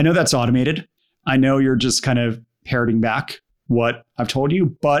 I know that's automated. I know you're just kind of parroting back what I've told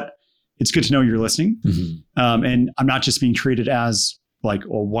you, but it's good to know you're listening. Mm-hmm. And I'm not just being treated as like a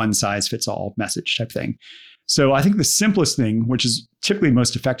one size fits all message type thing. So I think the simplest thing, which is typically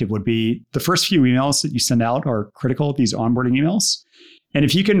most effective, would be the first few emails that you send out are critical, these onboarding emails. And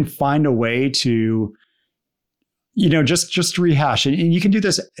if you can find a way to, just rehash, and you can do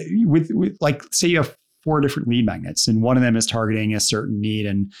this with like, say you have 4 different lead magnets and one of them is targeting a certain need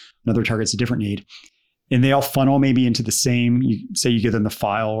and another targets a different need. And they all funnel maybe into the same, you give them the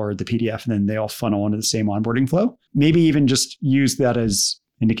file or the PDF, and then they all funnel into the same onboarding flow. Maybe even just use that as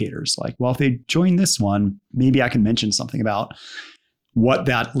indicators. Like, well, if they join this one, maybe I can mention something about what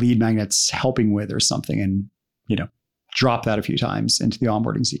that lead magnet's helping with or something, and, drop that a few times into the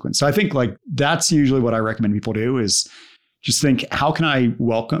onboarding sequence. So I think like that's usually what I recommend people do is just think, how can I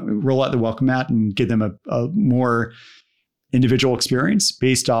roll out the welcome mat and give them a more individual experience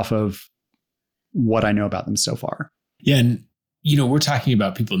based off of what I know about them so far. Yeah. And, we're talking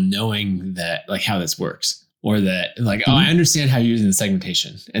about people knowing that, like, how this works, or that like, I understand how you're using the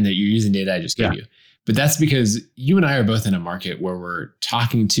segmentation and that you're using data I just gave you. But that's because you and I are both in a market where we're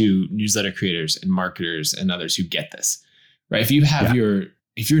talking to newsletter creators and marketers and others who get this, right? If you have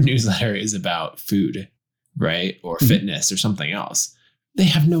if your newsletter is about food, right, or fitness or something else, they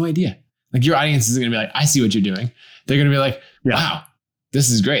have no idea. Like, your audience is going to be like, I see what you're doing. They're going to be like, wow, this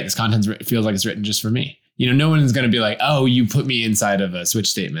is great. This content feels like it's written just for me. No one is going to be like, oh, you put me inside of a switch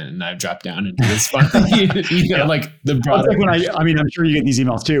statement and I've dropped down into this fun. Like the broader. Like when I'm sure you get these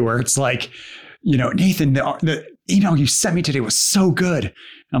emails too, where it's like, Nathan, the email you sent me today was so good. And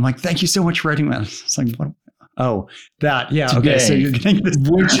I'm like, thank you so much for writing that. It's like, what? Oh, that. Yeah. Today, okay. So you're getting this.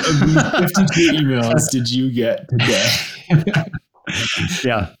 Which of the 52 emails did you get today?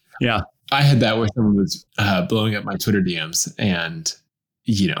 Yeah. I had that where someone was blowing up my Twitter DMs, and,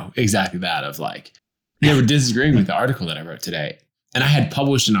 exactly that of like, they were disagreeing with the article that I wrote today. And I had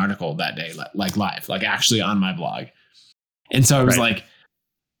published an article that day, like live, like actually on my blog. And so I was like,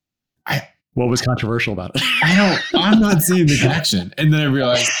 what was controversial about it? I'm not seeing the connection. And then I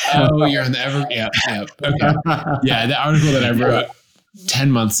realized, oh, you're on the okay. Yeah. The article that I wrote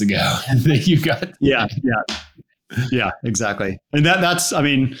 10 months ago that you got. Yeah, exactly. And that's,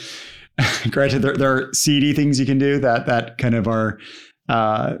 granted, there are seedy things you can do that kind of are,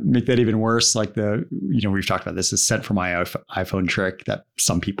 make that even worse. Like we've talked about this, is sent from my iPhone trick that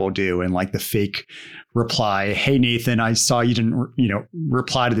some people do. And like the fake reply, hey, Nathan, I saw you didn't,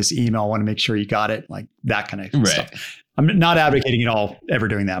 reply to this email. I want to make sure you got it. Like that kind of stuff. I'm not advocating at all ever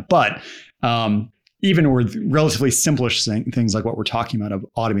doing that, but, even with relatively simplish things like what we're talking about of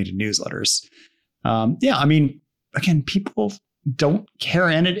automated newsletters. Again, people don't care,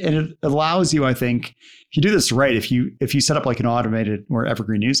 and it allows you, I think, if you do this right, if you set up like an automated or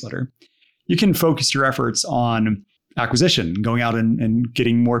evergreen newsletter, you can focus your efforts on acquisition, going out and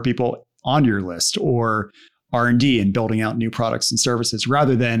getting more people on your list, or R&D and building out new products and services,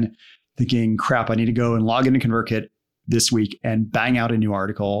 rather than thinking, crap, I need to go and log into ConvertKit this week and bang out a new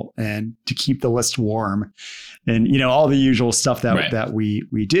article and to keep the list warm, and all the usual stuff that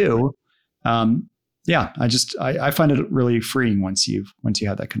we do. I find it really freeing once you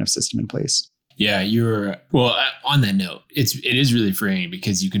have that kind of system in place. Yeah, on that note, it is really freeing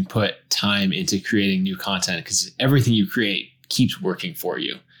because you can put time into creating new content, because everything you create keeps working for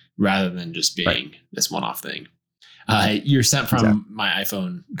you rather than just being this one-off thing. You're sent from my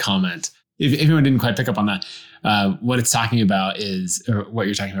iPhone comment. If anyone didn't quite pick up on that, what it's talking about is, or what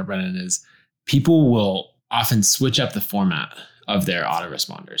you're talking about, Brennan, is people will often switch up the format of their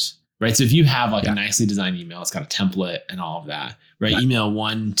autoresponders. Right. So if you have like a nicely designed email, it's got a template and all of that, right? Email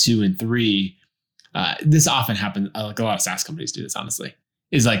 1, 2, and 3. This often happens. Like a lot of SaaS companies do this, honestly,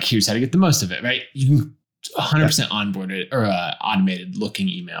 is like, here's how to get the most of it, right? You can 100% onboarded or automated looking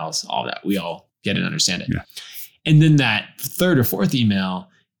emails, all that. We all get and understand it. Yeah. And then that third or fourth email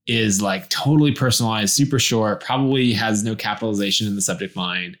is like totally personalized, super short, probably has no capitalization in the subject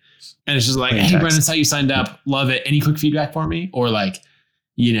line. And it's just like, hey, Brennan, saw you signed up. Love it. Any quick feedback for me? Or like,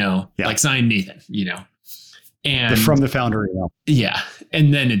 like signed Nathan, and from the founder email. Yeah.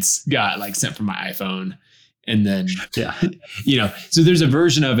 And then it's got like sent from my iPhone. And then, so there's a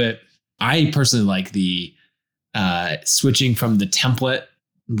version of it. I personally like the switching from the template,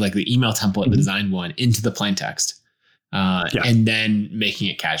 like the email template, the design one, into the plain text, and then making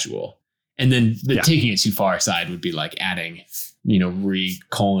it casual. And then taking it too far aside would be like adding,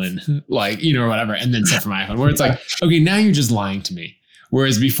 like, or whatever, and then sent from my iPhone, where it's like, okay, now you're just lying to me.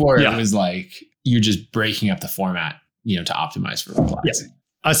 Whereas before it was like, you're just breaking up the format, to optimize for replies. Yeah.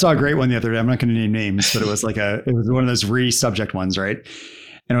 I saw a great one the other day. I'm not going to name names, but it was one of those subject ones, right?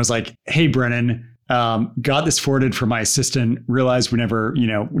 And it was like, hey, Brennan, got this forwarded from my assistant, realized we never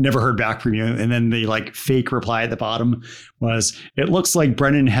heard back from you. And then the like fake reply at the bottom was, it looks like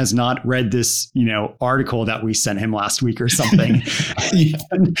Brennan has not read this, article that we sent him last week or something.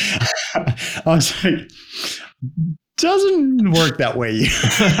 I was like, doesn't work that way.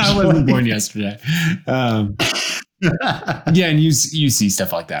 I wasn't born yesterday. And you see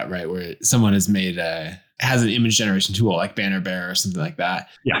stuff like that, right? Where someone has has an image generation tool like Banner Bear or something like that,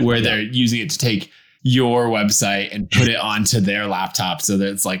 where they're using it to take your website and put it onto their laptop, so that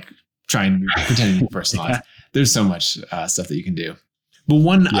it's like pretending to be personalized. There's so much stuff that you can do. But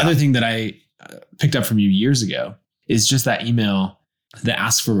one other thing that I picked up from you years ago is just that email that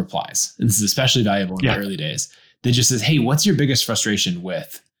asks for replies. And this is especially valuable in the early days. That just says, hey, what's your biggest frustration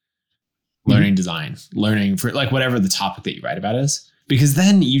with learning design, learning for like whatever the topic that you write about is? Because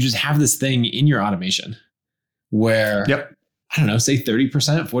then you just have this thing in your automation where, I don't know, say 30%,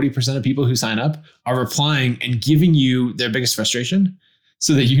 40% of people who sign up are replying and giving you their biggest frustration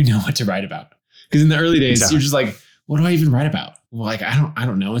so that you know what to write about. Because in the early days, you're just like, what do I even write about? Well, like, I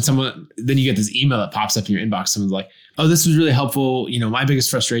don't know. And then you get this email that pops up in your inbox. Someone's like, oh, this was really helpful. My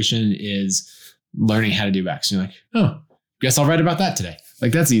biggest frustration is learning how to do X. And you're like, oh, guess I'll write about that today.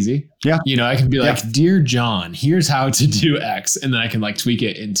 Like, that's easy. Yeah. I can be like, Dear John, here's how to do X. And then I can like tweak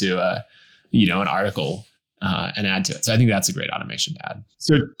it into an article and add to it. So I think that's a great automation to add.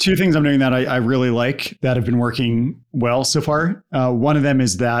 So 2 things I'm doing that I really like that have been working well so far. One of them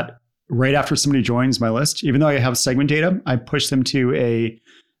is that right after somebody joins my list, even though I have segment data, I push them to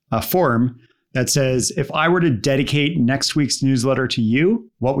a form that says, if I were to dedicate next week's newsletter to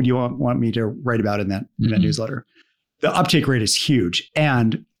you, what would you want me to write about in that newsletter? The uptake rate is huge.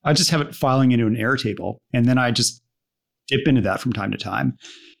 And I just have it filing into an Airtable. And then I just dip into that from time to time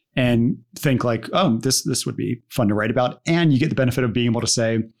and think like, oh, this would be fun to write about. And you get the benefit of being able to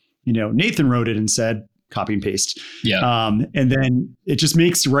say, Nathan wrote it and said, copy and paste. Yeah. And then it just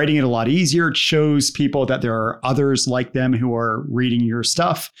makes writing it a lot easier. It shows people that there are others like them who are reading your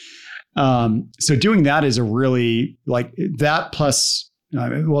stuff. So doing that is a really like that plus,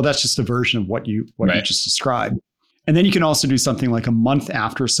 that's just a version of what you just described. And then you can also do something like a month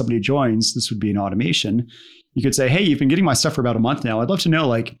after somebody joins. This would be an automation. You could say, hey, you've been getting my stuff for about a month now. I'd love to know,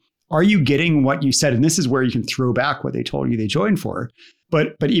 like, are you getting what you said? And this is where you can throw back what they told you they joined for.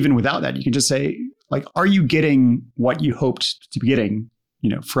 But even without that, you can just say, like, are you getting what you hoped to be getting,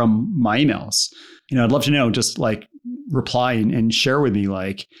 from my emails? I'd love to know, just like reply and share with me,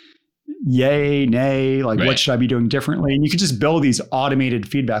 like, yay, nay, like what should I be doing differently? And you can just build these automated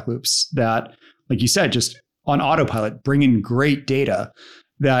feedback loops that, like you said, just on autopilot, bring in great data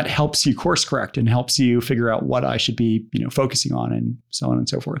that helps you course correct and helps you figure out what I should be, focusing on and so on and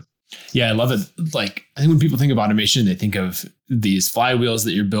so forth. Yeah, I love it. Like, I think when people think of automation, they think of these flywheels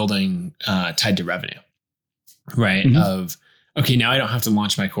that you're building tied to revenue, right? Mm-hmm. Of, okay, now I don't have to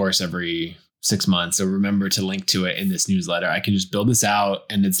launch my course every 6 months or remember to link to it in this newsletter. I can just build this out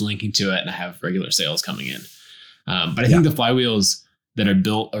and it's linking to it and I have regular sales coming in. But I think the flywheels that are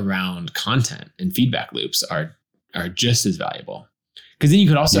built around content and feedback loops are just as valuable. Because then you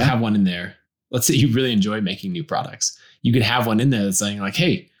could also have one in there. Let's say you really enjoy making new products. You could have one in there that's saying like,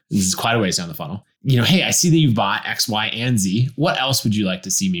 hey, this is quite a ways down the funnel. Hey, I see that you've bought X, Y, and Z. What else would you like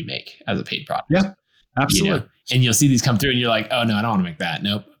to see me make as a paid product? Yeah, absolutely. And you'll see these come through and you're like, oh no, I don't want to make that.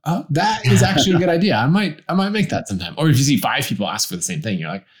 Nope. Oh, that is actually a good idea. I might make that sometime. Or if you see 5 people ask for the same thing, you're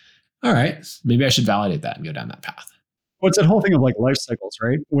like, all right, maybe I should validate that and go down that path. Well, it's that whole thing of like life cycles,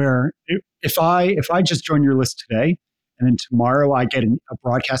 right? Where if I just join your list today and then tomorrow I get a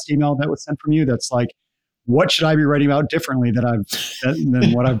broadcast email that was sent from you that's like, what should I be writing about differently than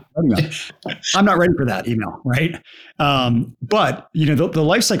what I've written about? I'm not ready for that email, right? But the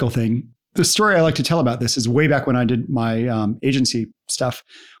life cycle thing, the story I like to tell about this is way back when I did my agency stuff.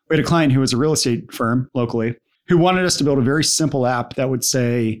 We had a client who was a real estate firm locally who wanted us to build a very simple app that would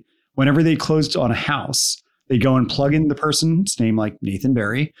say whenever they closed on a house, they go and plug in the person's name, like Nathan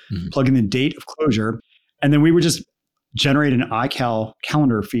Barry, plug in the date of closure, and then we would just generate an iCal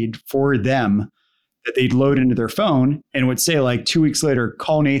calendar feed for them that they'd load into their phone, and would say like 2 weeks later,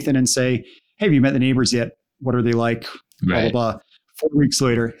 call Nathan and say, hey, have you met the neighbors yet? What are they like? Blah, blah, blah. 4 weeks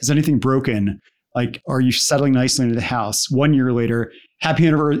later, has anything broken? Like, are you settling nicely into the house? 1 year later, happy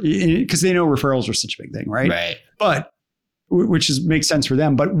anniversary, because they know referrals are such a big thing, right? Right. But makes sense for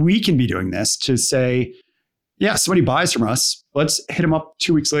them. But we can be doing this to say, yeah, somebody buys from us. Let's hit them up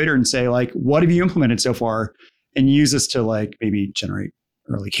 2 weeks later and say, like, what have you implemented so far? And use this to like maybe generate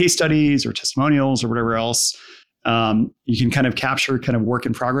early case studies or testimonials or whatever else. You can kind of capture kind of work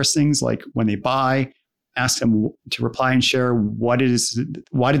in progress things, like when they buy, ask them to reply and share why did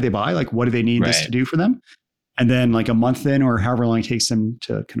they buy? Like, what do they need this to do for them? And then like a month in, or however long it takes them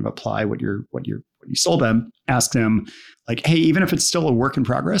to kind of apply what you sold them, ask them like, hey, even if it's still a work in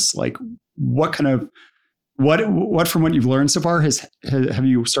progress, like what from what you've learned so far have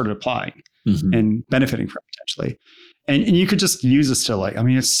you started applying and benefiting from potentially? And you could just use this to like, I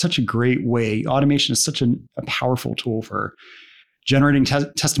mean, it's such a great way. Automation is such a powerful tool for generating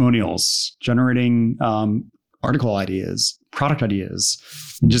testimonials, generating article ideas, product ideas,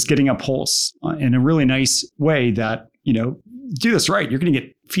 and just getting a pulse in a really nice way that, do this right. You're going to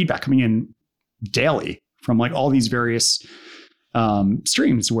get feedback coming in daily from like all these various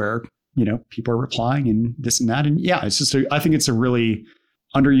streams where, people are replying and this and that. And yeah, it's just, I think it's a really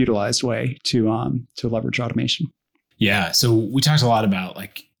underutilized way to leverage automation. Yeah. So we talked a lot about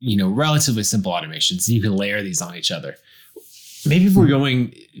like, relatively simple automations. You can layer these on each other. Maybe if we're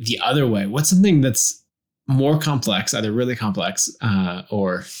going the other way, what's something that's more complex, either really complex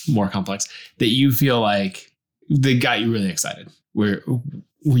or more complex, that you feel like they got you really excited? Where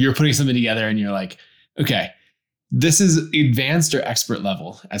you're putting something together and you're like, okay, this is advanced or expert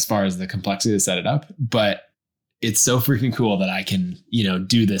level as far as the complexity to set it up, but it's so freaking cool that I can,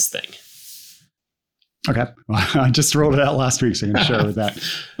 do this thing. Okay. Well, I just rolled it out last week, so I'm going to share with that. What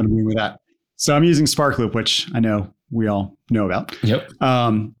I'm doing with that. So I'm using SparkLoop, which I know we all know about. Yep.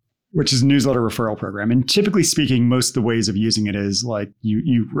 Which is a newsletter referral program. And typically speaking, most of the ways of using it is like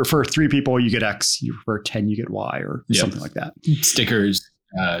you refer 3 people, you get X, you refer 10, you get Y, or something like that. Stickers,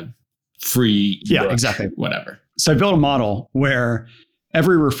 free. Yeah, book, exactly. Whatever. So I built a model where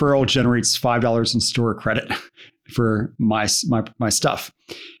every referral generates $5 in store credit for my stuff.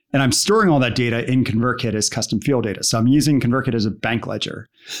 And I'm storing all that data in ConvertKit as custom field data. So I'm using ConvertKit as a bank ledger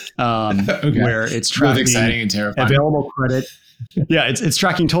where it's tracking both exciting and terrifying. Available credit. Yeah, it's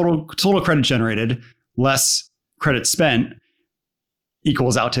tracking total credit generated less credit spent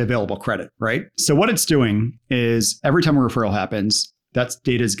equals out to available credit, right? So what it's doing is every time a referral happens, that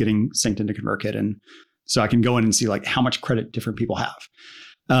data is getting synced into ConvertKit. And so I can go in and see like how much credit different people have.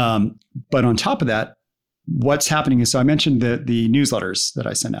 But on top of that, what's happening is, so I mentioned the newsletters that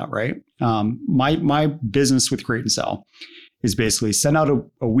I send out, right? My business with Create and Sell is basically send out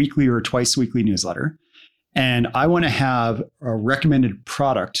a weekly or twice weekly newsletter. And I want to have a recommended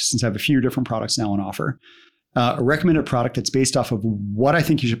product, since I have a few different products now on offer, a recommended product that's based off of what I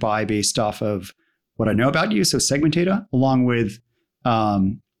think you should buy based off of what I know about you. So segment data along with,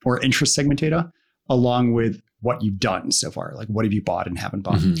 or interest segment data along with what you've done so far. Like what have you bought and haven't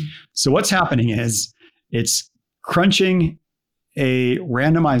bought? Mm-hmm. So what's happening is, it's crunching a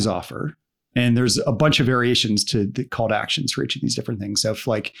randomized offer, and there's a bunch of variations to the call to actions for each of these different things. So if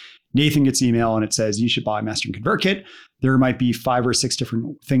like Nathan gets email and it says you should buy Mastering ConvertKit, there might be 5 or 6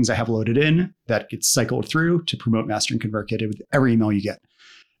 different things I have loaded in that gets cycled through to promote Mastering ConvertKit with every email you get.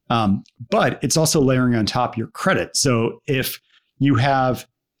 But it's also layering on top your credit. So if you have,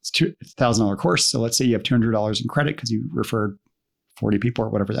 it's $1,000 course. So let's say you have $200 in credit because you referred 40 people or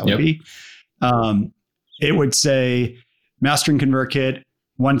whatever that would be. It would say Mastering ConvertKit,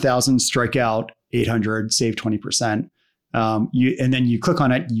 1,000, strike out 800, save 20%. And then you click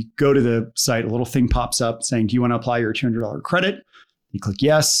on it, you go to the site, a little thing pops up saying, do you want to apply your $200 credit? You click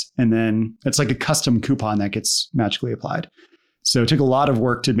yes. And then it's like a custom coupon that gets magically applied. So it took a lot of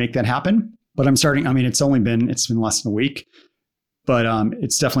work to make that happen, but it's been less than a week, but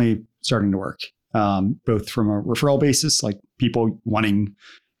it's definitely starting to work. Both from a referral basis, like people wanting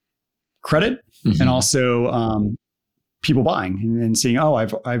credit, and also people buying and seeing, oh,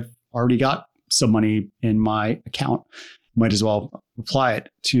 I've already got some money in my account. Might as well apply it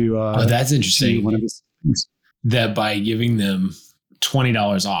to. That's interesting. One of these things. That by giving them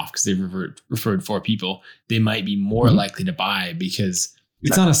 $20 off because they referred 4 people, they might be more likely to buy because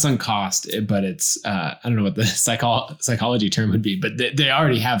it's not a sunk cost, but it's I don't know what the psychology term would be, but they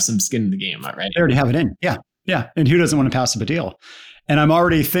already have some skin in the game, right? They already have it in, yeah. And who doesn't want to pass up a deal? And I'm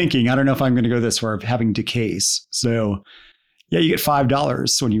already thinking, I don't know if I'm going to go this far, of having decays. So, yeah, you get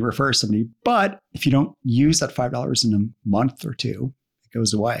 $5 when you refer somebody. But if you don't use that $5 in a month or two, it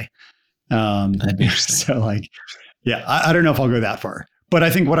goes away. That'd be interesting. So like, yeah, I don't know if I'll go that far. But I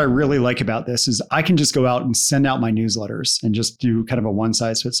think what I really like about this is I can just go out and send out my newsletters and just do kind of a one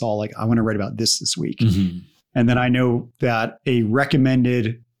size fits all. Like, I want to write about this week. Mm-hmm. And then I know that a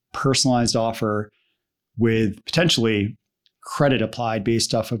recommended personalized offer with potentially credit applied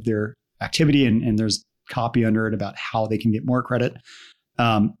based off of their activity, and there's copy under it about how they can get more credit,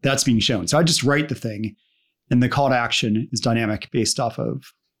 that's being shown. So I just write the thing, and the call to action is dynamic based off of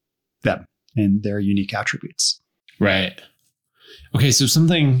them and their unique attributes. Right. Okay. So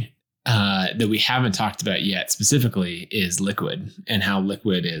something that we haven't talked about yet specifically is Liquid, and how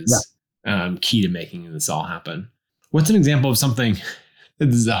Liquid is key to making this all happen. What's an example of something?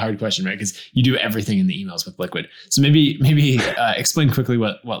 This is a hard question, right? Because you do everything in the emails with Liquid. So maybe explain quickly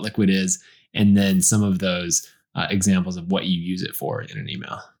what Liquid is, and then some of those examples of what you use it for in an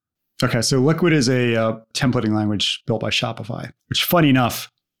email. Okay. So Liquid is a templating language built by Shopify, which, funny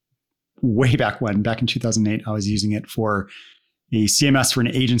enough, way back in 2008, I was using it for a CMS for an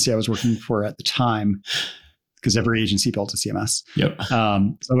agency I was working for at the time, because every agency built a CMS. Yep.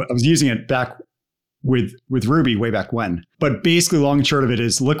 So I was using it back with Ruby way back when. But basically, long and short of it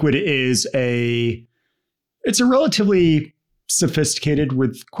is, Liquid is it's a relatively sophisticated,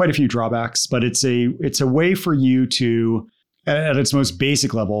 with quite a few drawbacks, but it's a way for you to, at its most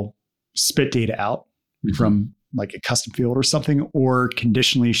basic level, spit data out from like a custom field or something, or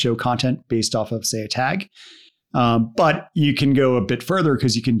conditionally show content based off of, say, a tag. But you can go a bit further,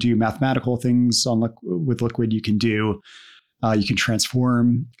 because you can do mathematical things with Liquid. You can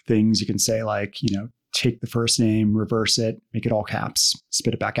transform things. You can say, like, take the first name, reverse it, make it all caps,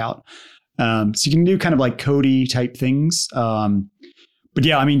 spit it back out. So you can do kind of like Cody type things. But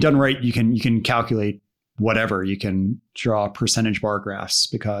yeah, I mean, done right, you can calculate whatever. You can draw percentage bar graphs,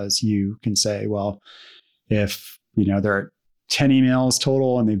 because you can say, well, if there are 10 emails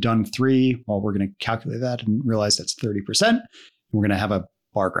total and they've done 3, well, we're going to calculate that and realize that's 30%. And we're going to have a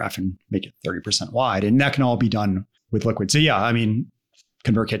bar graph and make it 30% wide. And that can all be done with Liquid. So yeah, I mean,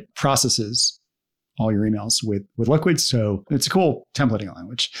 ConvertKit processes all your emails with Liquid. So it's a cool templating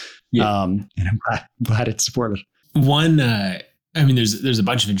language. Yeah. And I'm glad it's supported. One, I mean, there's a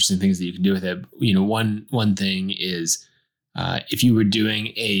bunch of interesting things that you can do with it. One thing is, if you were doing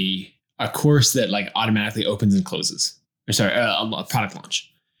a course that like automatically opens and closes, a product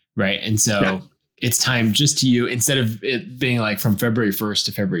launch, right? And so it's time just to you, instead of it being like from February 1st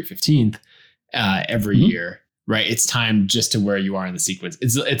to February 15th every year, right? It's time just to where you are in the sequence.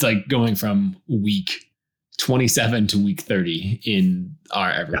 It's like going from week 27 to week 30 in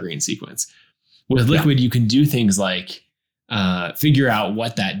our evergreen sequence. With Liquid, you can do things like figure out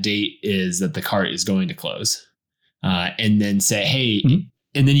what that date is that the cart is going to close, and then say, hey,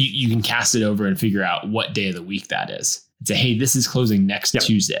 and then you can cast it over and figure out what day of the week that is. And say, hey, this is closing next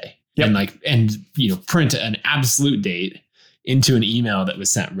Tuesday. And print an absolute date into an email that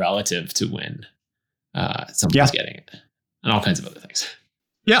was sent relative to when someone's getting it, and all kinds of other things.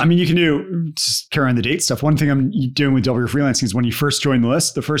 Yeah, I mean, you can do just carry on the date stuff. One thing I'm doing with Double Your Freelancing is, when you first join the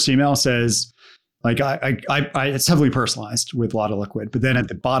list, the first email says, like, it's heavily personalized with a lot of Liquid. But then at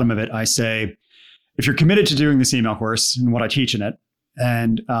the bottom of it, I say, if you're committed to doing this email course and what I teach in it,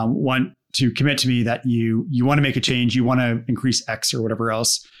 and want to commit to me that you want to make a change, you want to increase X or whatever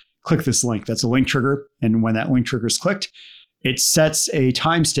else, click this link. That's a link trigger. And when that link trigger is clicked, it sets a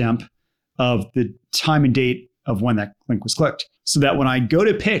timestamp of the time and date of when that link was clicked, so that when I go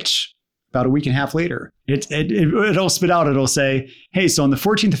to pitch about a week and a half later, it'll spit out, it'll say, hey, so on the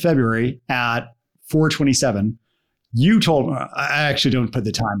 14th of February at 4:27, you told, I actually don't put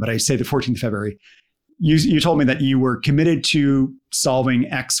the time, but I say the 14th of February, you told me that you were committed to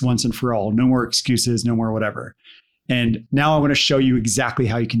solving X once and for all. No more excuses, no more whatever. And now I want to show you exactly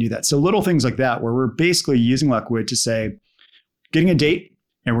how you can do that. So little things like that, where we're basically using Liquid to say, getting a date,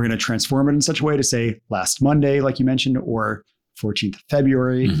 and we're going to transform it in such a way to say last Monday, like you mentioned, or 14th of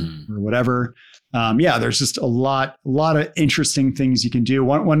February or whatever. There's just a lot of interesting things you can do.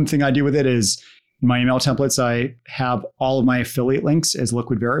 One thing I do with it is, in my email templates, I have all of my affiliate links as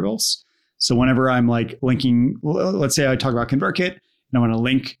Liquid variables. So whenever I'm like linking, let's say I talk about ConvertKit and I want to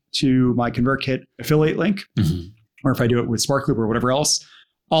link to my ConvertKit affiliate link, or if I do it with SparkLoop or whatever else,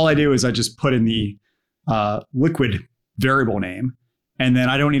 all I do is I just put in the Liquid variable name, and then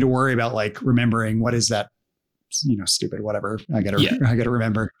I don't need to worry about like remembering what is that, stupid whatever I gotta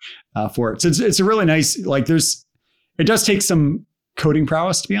remember for it. So it's a really nice, like, it does take some coding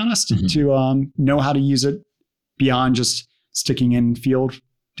prowess, to be honest, to know how to use it beyond just sticking in field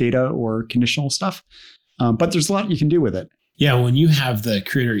data or conditional stuff. But there's a lot you can do with it. Yeah, when you have the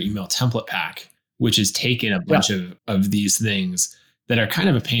creator email template pack, which has taken a bunch of these things that are kind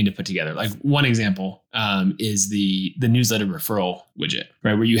of a pain to put together. Like one example is the newsletter referral widget,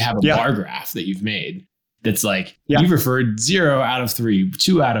 right? Where you have a bar graph that you've made that's like, you've referred 0 out of 3,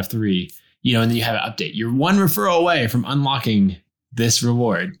 2 out of 3, and then you have an update. You're one referral away from unlocking this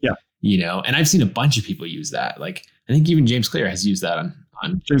reward, and I've seen a bunch of people use that. Like, I think even James Clear has used that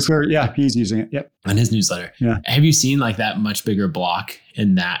on James Clear. He's using it. Yep. On his newsletter. Yeah. Have you seen like that much bigger block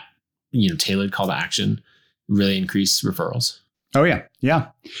and that, tailored call to action really increase referrals? Oh yeah. Yeah.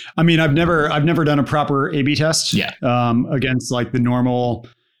 I mean, I've never done a proper A/B test against like the normal,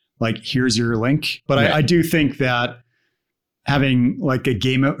 like, here's your link. But I do think that having like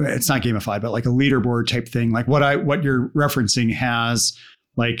it's not gamified, but like a leaderboard type thing, like what you're referencing has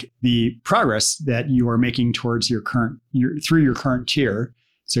like the progress that you are making towards through your current tier.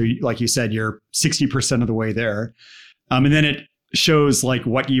 So like you said, you're 60% of the way there. And then it shows like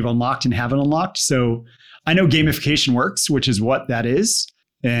what you've unlocked and haven't unlocked. So I know gamification works, which is what that is.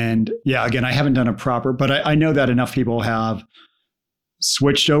 And again, I haven't done a proper, but I know that enough people have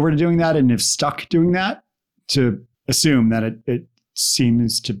switched over to doing that and have stuck doing that to assume that it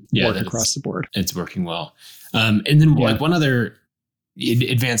seems to work across the board. It's working well. And then like one other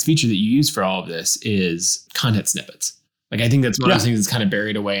advanced feature that you use for all of this is content snippets. Like, I think that's one of those things that's kind of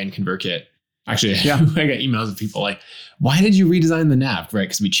buried away in ConvertKit. Actually, I got emails of people like, why did you redesign the nav? Right.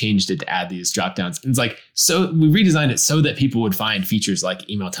 Because we changed it to add these drop downs. And it's like, so we redesigned it so that people would find features like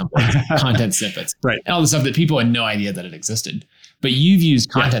email templates, content snippets, and all the stuff that people had no idea that it existed. But you've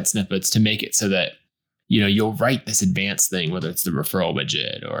used content snippets to make it so that, you'll write this advanced thing, whether it's the referral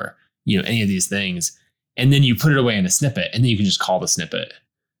widget or, any of these things. And then you put it away in a snippet, and then you can just call the snippet.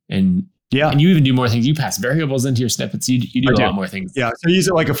 And and you even do more things. You pass variables into your snippets. You do a lot more things. Yeah. So use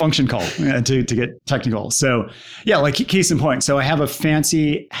it like a function call to get technical. So like case in point. So I have a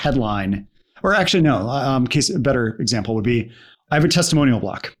fancy headline, or actually no, a better example would be, I have a testimonial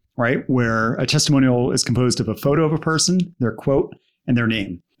block, right? Where a testimonial is composed of a photo of a person, their quote, and their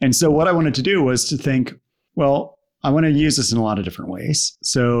name. And so what I wanted to do was to think, well, I want to use this in a lot of different ways.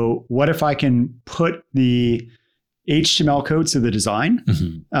 So what if I can put the HTML codes of the design,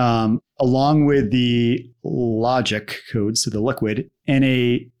 along with the logic codes, so the liquid, in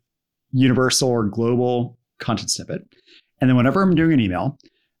a universal or global content snippet. And then whenever I'm doing an email,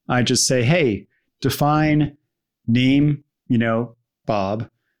 I just say, hey, define name, Bob,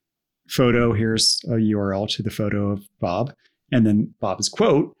 photo, here's a URL to the photo of Bob, and then Bob's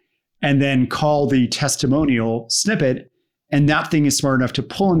quote, and then call the testimonial snippet. And that thing is smart enough to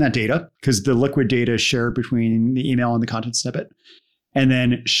pull in that data, because the liquid data is shared between the email and the content snippet, and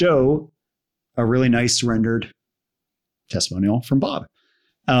then show a really nice rendered testimonial from Bob.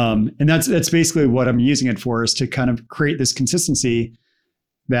 And that's basically what I'm using it for, is to kind of create this consistency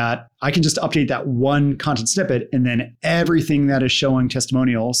that I can just update that one content snippet, and then everything that is showing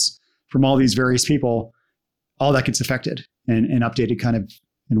testimonials from all these various people, all that gets affected and updated kind of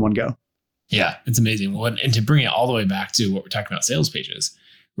in one go. Yeah, it's amazing. Well, and to bring it all the way back to what we're talking about, sales pages,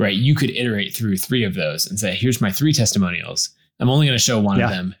 right? You could iterate through 3 of those and say, here's my 3 testimonials. I'm only going to show one of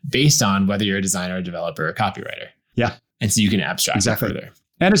them based on whether you're a designer, a developer, a copywriter. Yeah. And so you can abstract it further.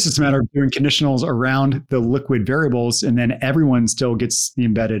 And it's just a matter of doing conditionals around the liquid variables, and then everyone still gets the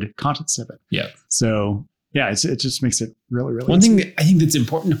embedded content snippet. Yeah. So it just makes it really, really One thing that I think that's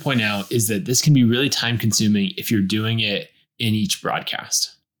important to point out is that this can be really time consuming if you're doing it in each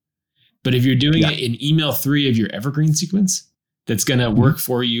broadcast. But if you're doing it in email 3 of your evergreen sequence, that's going to work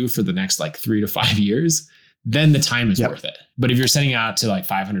for you for the next like 3 to 5 years, then the time is worth it. But if you're sending out to like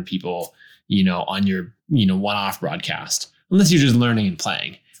 500 people, on your, one-off broadcast, unless you're just learning and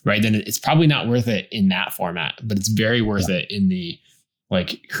playing, right? Then it's probably not worth it in that format, but it's very worth it in the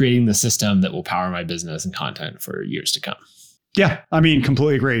like creating the system that will power my business and content for years to come. Yeah. I mean,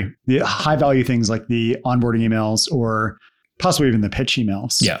 completely agree. The high value things like the onboarding emails or possibly even the pitch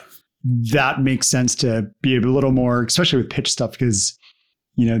emails. Yeah. That makes sense to be a little more, especially with pitch stuff, because,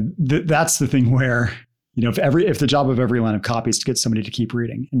 that's the thing where, if the job of every line of copy is to get somebody to keep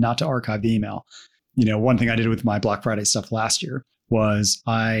reading and not to archive the email. One thing I did with my Black Friday stuff last year was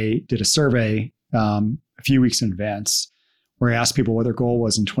I did a survey a few weeks in advance where I asked people what their goal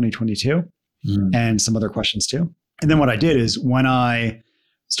was in 2022 and some other questions too. And then what I did is when I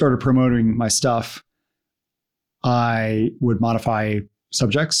started promoting my stuff, I would modify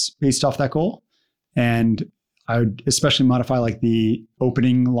subjects based off that goal. And I would especially modify like the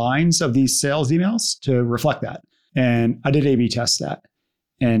opening lines of these sales emails to reflect that. And I did A/B test that,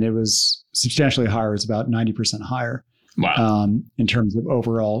 and it was substantially higher. It was about 90% higher in terms of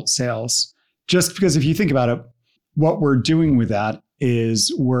overall sales. Just because if you think about it, what we're doing with that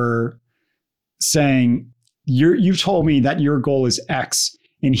is we're saying, you've told me that your goal is X,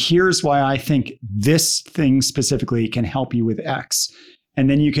 and here's why I think this thing specifically can help you with X. And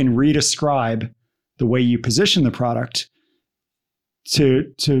then you can redescribe the way you position the product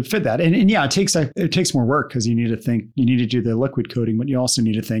to fit that. And yeah, it takes more work because you need to do the liquid coding, but you also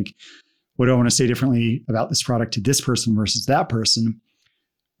need to think, what do I want to say differently about this product to this person versus that person?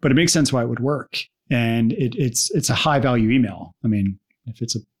 But it makes sense why it would work. And it's a high value email. I mean, if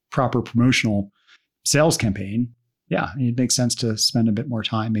it's a proper promotional sales campaign, yeah, it makes sense to spend a bit more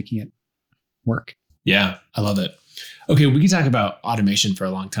time making it work. Yeah, I love it. Okay, we can talk about automation for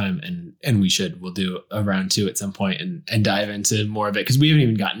a long time, and we'll do a round 2 at some point and dive into more of it, because we haven't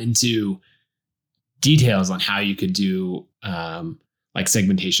even gotten into details on how you could do like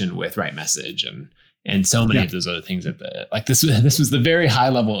segmentation with right message and so many of those other things. This was the very high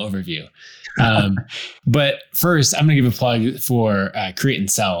level overview. But first, I'm going to give a plug for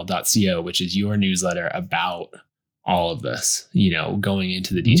createandsell.co, which is your newsletter about all of this, going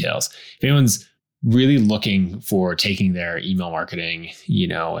into the details. If anyone's really looking for taking their email marketing,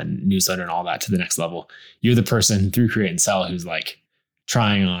 and newsletter and all that to the next level, you're the person through Create and Sell who's like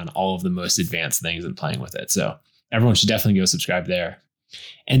trying on all of the most advanced things and playing with it. So everyone should definitely go subscribe there.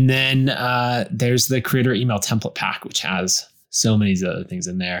 And then there's the Creator Email Template Pack, which has so many other things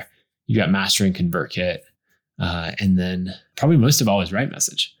in there. You got Mastering ConvertKit, and then probably most of all is Right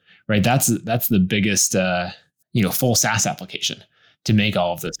Message, right? That's the biggest, full SaaS application to make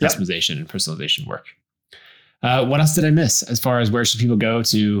all of this customization and personalization work. What else did I miss as far as where should people go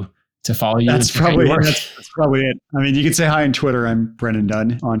to follow you? That's probably it. I mean, you can say hi on Twitter. I'm Brennan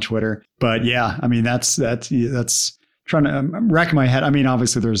Dunn on Twitter. But yeah, I mean, that's trying to, I'm racking my head. I mean,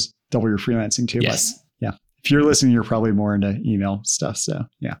 obviously there's double your freelancing too. Yes. But yeah, if you're listening, you're probably more into email stuff. So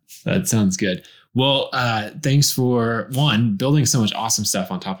yeah. That sounds good. Well, thanks for building so much awesome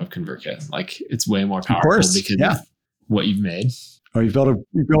stuff on top of ConvertKit. Like, it's way more powerful because of what you've made. Oh, you've built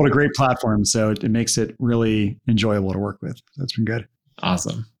a great platform, so it makes it really enjoyable to work with. That's been good.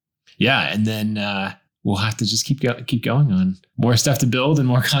 Awesome. Yeah, and then we'll have to just keep going on more stuff to build and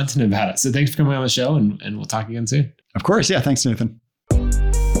more content about it. So thanks for coming on the show, and we'll talk again soon. Of course. Yeah. Thanks, Nathan.